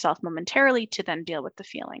distract yourself momentarily to then deal with the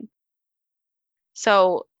feeling.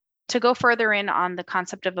 So to go further in on the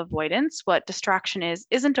concept of avoidance, what distraction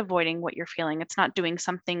isn't avoiding what you're feeling. It's not doing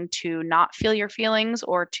something to not feel your feelings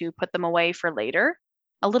or to put them away for later,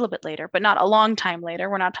 a little bit later, but not a long time later.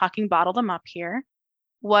 We're not talking bottle them up here.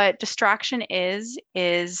 What distraction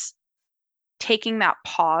is taking that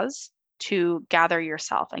pause to gather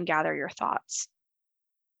yourself and gather your thoughts.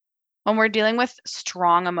 When we're dealing with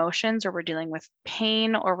strong emotions, or we're dealing with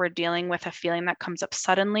pain, or we're dealing with a feeling that comes up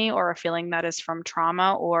suddenly, or a feeling that is from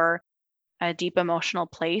trauma or a deep emotional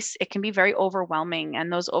place, it can be very overwhelming.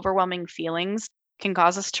 And those overwhelming feelings can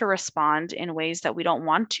cause us to respond in ways that we don't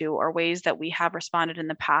want to, or ways that we have responded in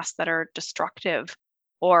the past that are destructive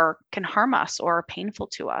or can harm us or are painful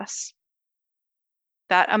to us.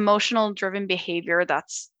 That emotional driven behavior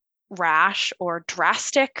that's rash or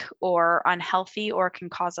drastic or unhealthy or can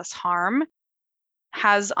cause us harm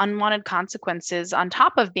has unwanted consequences on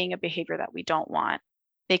top of being a behavior that we don't want.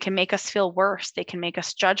 They can make us feel worse. They can make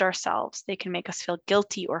us judge ourselves. They can make us feel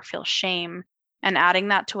guilty or feel shame. And adding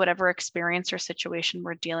that to whatever experience or situation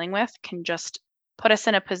we're dealing with can just put us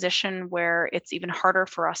in a position where it's even harder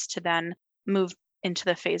for us to then move into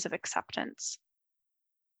the phase of acceptance.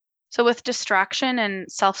 So with distraction and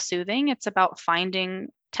self-soothing, it's about finding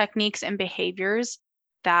techniques and behaviors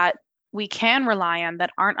that we can rely on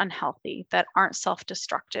that aren't unhealthy, that aren't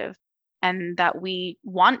self-destructive, and that we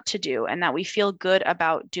want to do and that we feel good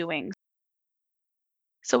about doing.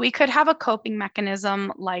 So we could have a coping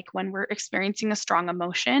mechanism like when we're experiencing a strong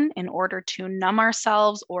emotion, in order to numb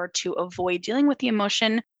ourselves or to avoid dealing with the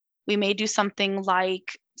emotion, we may do something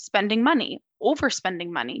like spending money,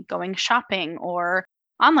 overspending money, going shopping or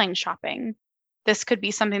online shopping. This could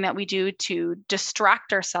be something that we do to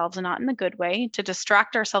distract ourselves, and not in the good way, to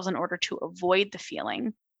distract ourselves in order to avoid the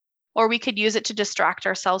feeling. Or we could use it to distract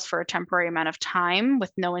ourselves for a temporary amount of time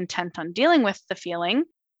with no intent on dealing with the feeling.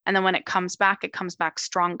 And then when it comes back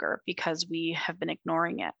stronger because we have been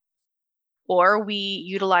ignoring it. Or we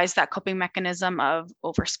utilize that coping mechanism of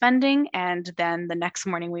overspending, and then the next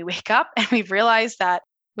morning we wake up and we've realized that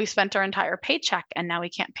we spent our entire paycheck and now we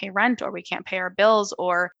can't pay rent, or we can't pay our bills,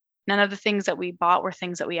 or none of the things that we bought were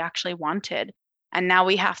things that we actually wanted. And now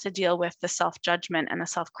we have to deal with the self-judgment and the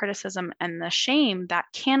self-criticism and the shame that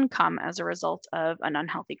can come as a result of an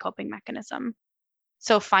unhealthy coping mechanism.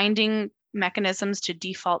 So finding mechanisms to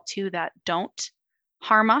default to that don't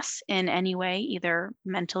harm us in any way, either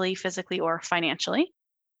mentally, physically, or financially,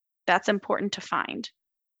 that's important to find.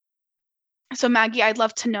 So Maggie, I'd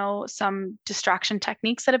love to know some distraction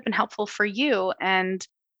techniques that have been helpful for you and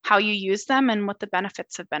how you use them and what the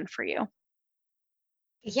benefits have been for you.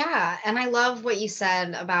 Yeah, and I love what you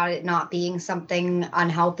said about it not being something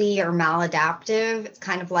unhealthy or maladaptive. It's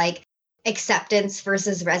kind of like acceptance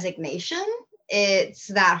versus resignation. It's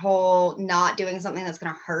that whole not doing something that's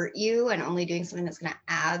going to hurt you and only doing something that's going to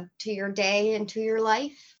add to your day and to your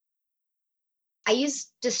life. I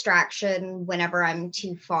use distraction whenever I'm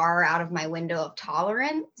too far out of my window of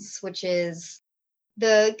tolerance, which is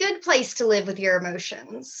the good place to live with your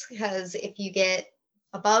emotions, because if you get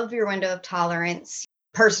above your window of tolerance,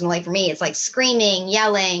 personally for me, it's like screaming,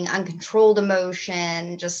 yelling, uncontrolled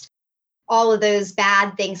emotion, just all of those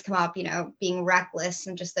bad things come up, being reckless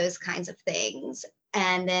and just those kinds of things.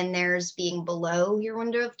 And then there's being below your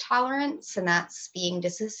window of tolerance, and that's being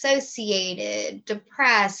disassociated,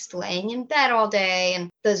 depressed, laying in bed all day. And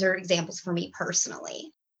those are examples for me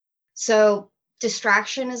personally. So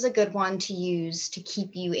distraction is a good one to use to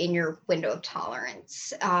keep you in your window of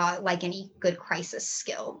tolerance, like any good crisis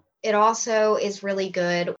skill. It also is really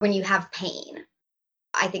good when you have pain.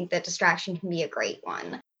 I think that distraction can be a great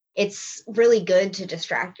one. It's really good to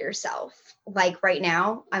distract yourself. Like right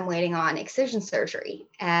now, I'm waiting on excision surgery.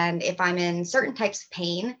 And if I'm in certain types of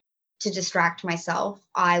pain, to distract myself,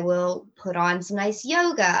 I will put on some nice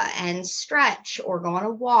yoga and stretch or go on a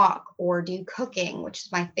walk or do cooking, which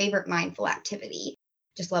is my favorite mindful activity.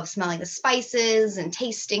 Just love smelling the spices and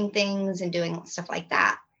tasting things and doing stuff like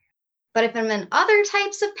that. But if I'm in other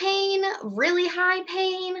types of pain, really high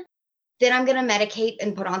pain, then I'm going to medicate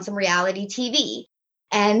and put on some reality TV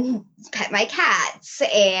and pet my cats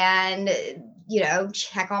and,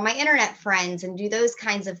 check on my internet friends and do those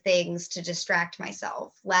kinds of things to distract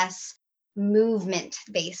myself, less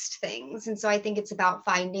movement-based things. And so I think it's about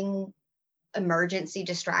finding emergency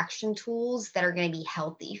distraction tools that are going to be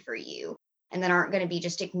healthy for you and that aren't going to be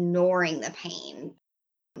just ignoring the pain.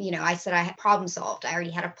 I said I had problem solved. I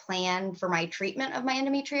already had a plan for my treatment of my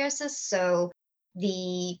endometriosis. So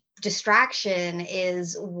the distraction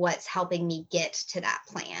is what's helping me get to that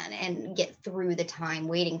plan and get through the time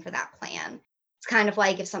waiting for that plan. It's kind of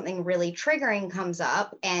like if something really triggering comes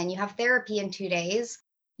up and you have therapy in 2 days,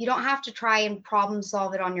 you don't have to try and problem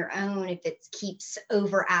solve it on your own if it keeps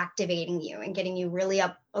overactivating you and getting you really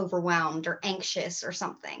overwhelmed or anxious or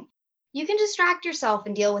something. You can distract yourself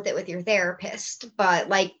and deal with it with your therapist. But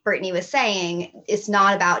like Brittany was saying, it's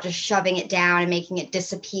not about just shoving it down and making it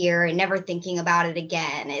disappear and never thinking about it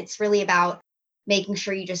again. It's really about making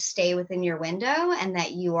sure you just stay within your window and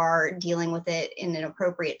that you are dealing with it in an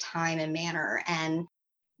appropriate time and manner and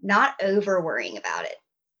not over worrying about it.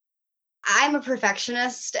 I'm a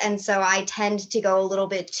perfectionist, and so I tend to go a little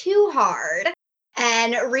bit too hard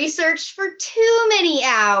and research for too many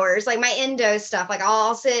hours, like my endo stuff. Like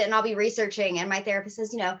I'll sit and I'll be researching, and my therapist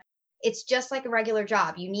says, it's just like a regular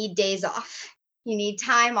job. You need days off. You need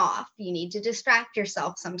time off. You need to distract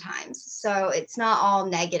yourself sometimes. So it's not all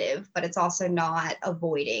negative, but it's also not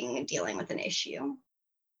avoiding dealing with an issue.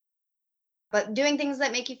 But doing things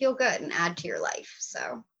that make you feel good and add to your life.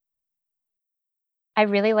 So I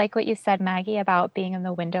really like what you said, Maggie, about being in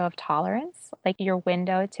the window of tolerance, like your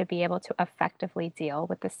window to be able to effectively deal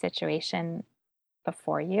with the situation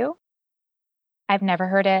before you. I've never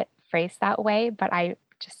heard it phrased that way, but I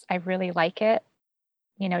really like it.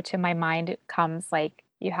 To my mind, it comes like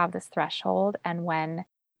you have this threshold, and when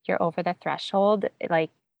you're over the threshold,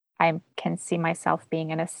 like I can see myself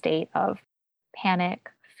being in a state of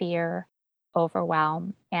panic, fear,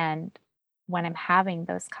 overwhelm. And when I'm having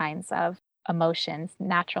those kinds of emotions,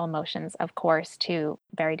 natural emotions, of course, to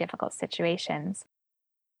very difficult situations,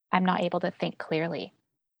 I'm not able to think clearly.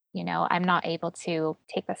 I'm not able to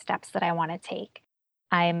take the steps that I want to take.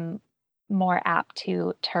 I'm more apt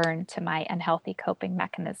to turn to my unhealthy coping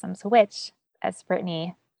mechanisms, which, as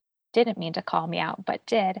Brittany didn't mean to call me out, but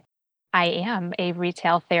did, I am a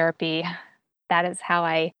retail therapy. That is how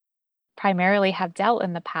I primarily have dealt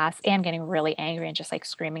in the past, and getting really angry and just like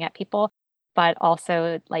screaming at people, but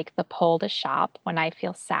also like the pull to shop when I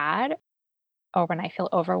feel sad or when I feel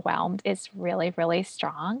overwhelmed is really, really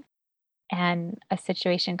strong. And a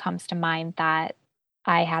situation comes to mind that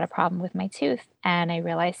I had a problem with my tooth, and I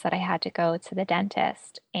realized that I had to go to the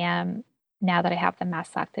dentist. And now that I have the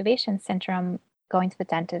mast cell activation syndrome, going to the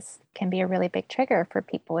dentist can be a really big trigger for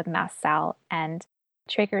people with mast cell, and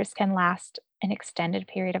triggers can last an extended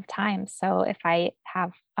period of time. So if I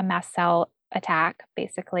have a mast cell attack,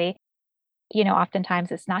 basically,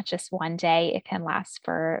 oftentimes it's not just one day, it can last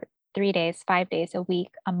for 3 days, 5 days, a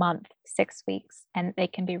week, a month, 6 weeks, and they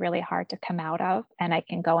can be really hard to come out of. And I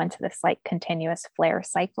can go into this like continuous flare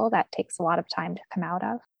cycle that takes a lot of time to come out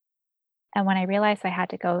of. And when I realized I had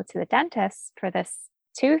to go to the dentist for this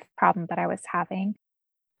tooth problem that I was having,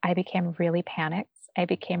 I became really panicked. I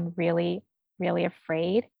became really, really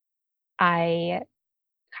afraid. I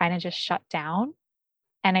kind of just shut down.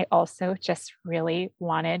 And I also just really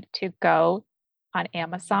wanted to go on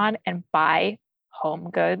Amazon and buy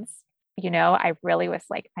home goods. I really was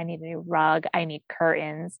like, I need a new rug, I need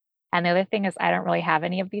curtains. And the other thing is, I don't really have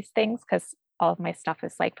any of these things because all of my stuff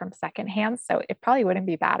is like from secondhand. So it probably wouldn't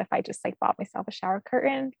be bad if I just like bought myself a shower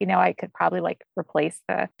curtain. I could probably like replace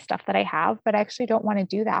the stuff that I have, but I actually don't want to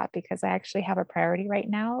do that because I actually have a priority right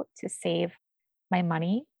now to save my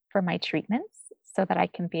money for my treatments so that I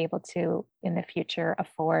can be able to in the future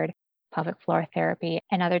afford pelvic floor therapy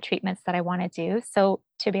and other treatments that I want to do. So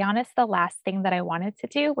to be honest, the last thing that I wanted to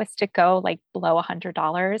do was to go like blow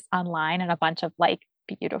 $100 online and a bunch of like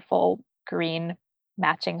beautiful green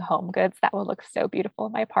matching home goods that will look so beautiful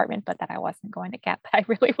in my apartment, but that I wasn't going to get, but I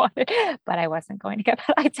really wanted, but I wasn't going to get,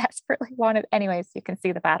 but I desperately wanted. Anyways, you can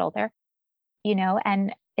see the battle there,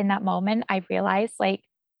 and in that moment, I realized like,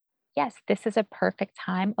 yes, this is a perfect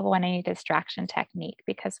time of when I need a distraction technique,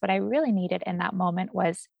 because what I really needed in that moment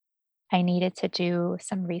was I needed to do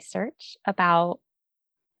some research about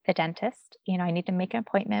the dentist. I need to make an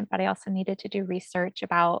appointment, but I also needed to do research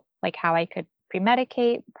about like how I could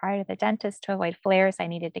pre-medicate prior to the dentist to avoid flares. I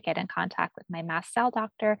needed to get in contact with my mast cell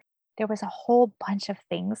doctor. There was a whole bunch of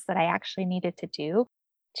things that I actually needed to do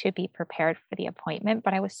to be prepared for the appointment,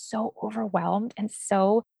 but I was so overwhelmed and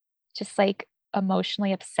so just like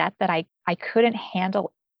emotionally upset that I couldn't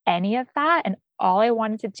handle any of that. And all I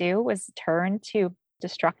wanted to do was turn to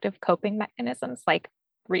destructive coping mechanisms like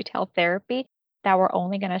retail therapy that were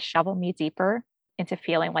only going to shovel me deeper into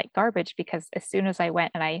feeling like garbage, because as soon as I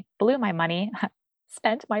went and I blew my money,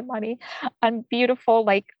 spent my money on beautiful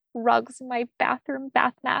like rugs in my bathroom,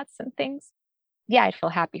 bath mats and things, yeah, I'd feel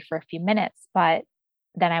happy for a few minutes, but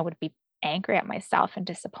then I would be angry at myself and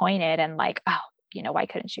disappointed and like, oh, why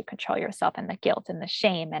couldn't you control yourself, and the guilt and the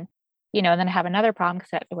shame. And, and then I have another problem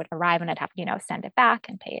because it would arrive and I'd have to, send it back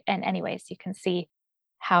and pay it. And anyways, you can see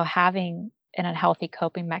how having an unhealthy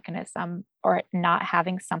coping mechanism or not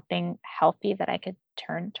having something healthy that I could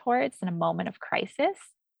turn towards in a moment of crisis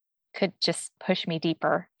could just push me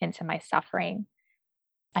deeper into my suffering.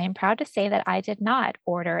 I am proud to say that I did not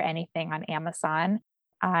order anything on Amazon.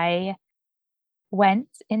 I went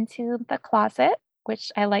into the closet,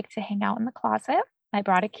 which I like to hang out in the closet. I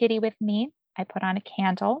brought a kitty with me. I put on a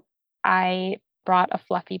candle. I brought a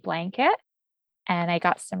fluffy blanket and I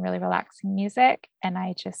got some really relaxing music, and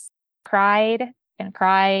I just cried and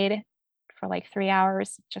cried for like 3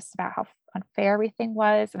 hours, just about how unfair everything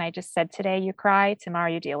was. And I just said, today you cry,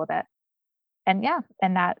 tomorrow you deal with it. And yeah,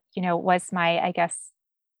 and that, was my, I guess,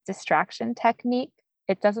 distraction technique.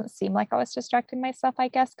 It doesn't seem like I was distracting myself, I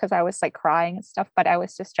guess, because I was like crying and stuff, but I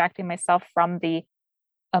was distracting myself from the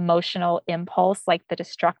emotional impulse, like the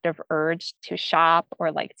destructive urge to shop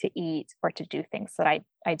or like to eat or to do things that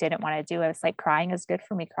I didn't want to do. I was like, crying is good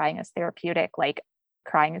for me. Crying is therapeutic. Like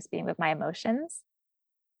crying is being with my emotions.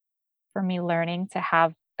 For me, learning to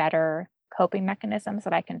have better coping mechanisms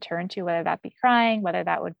that I can turn to, whether that be crying, whether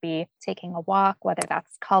that would be taking a walk, whether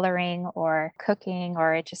that's coloring or cooking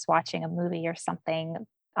or just watching a movie or something.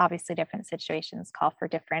 Obviously, different situations call for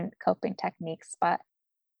different coping techniques, but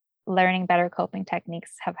learning better coping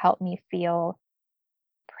techniques have helped me feel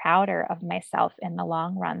prouder of myself in the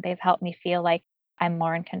long run. They've helped me feel like I'm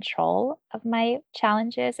more in control of my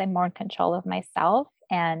challenges. I'm more in control of myself.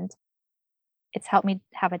 And it's helped me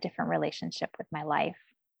have a different relationship with my life.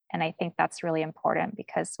 And I think that's really important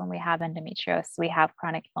because when we have endometriosis, we have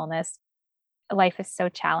chronic illness, life is so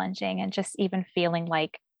challenging. And just even feeling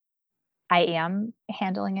like I am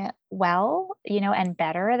handling it well, and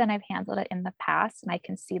better than I've handled it in the past. And I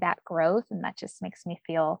can see that growth, and that just makes me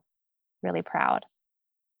feel really proud.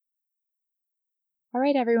 All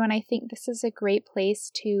right, everyone, I think this is a great place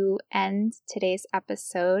to end today's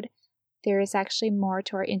episode. There is actually more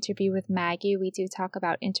to our interview with Maggie. We do talk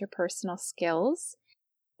about interpersonal skills,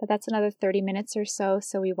 but that's another 30 minutes or so.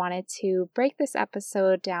 So we wanted to break this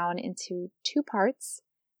episode down into 2 parts,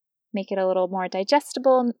 make it a little more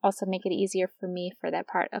digestible, and also make it easier for me for that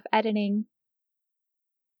part of editing.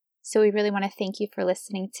 So we really want to thank you for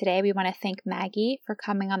listening today. We want to thank Maggie for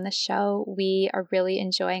coming on the show. We are really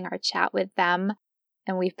enjoying our chat with them,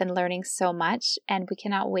 and we've been learning so much, and we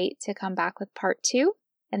cannot wait to come back with part 2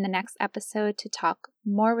 in the next episode to talk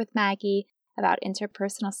more with Maggie about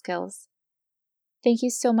interpersonal skills. Thank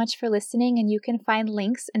you so much for listening, and you can find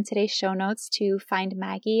links in today's show notes to find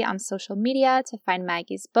Maggie on social media, to find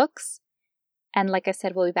Maggie's books. And like I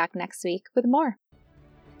said, we'll be back next week with more.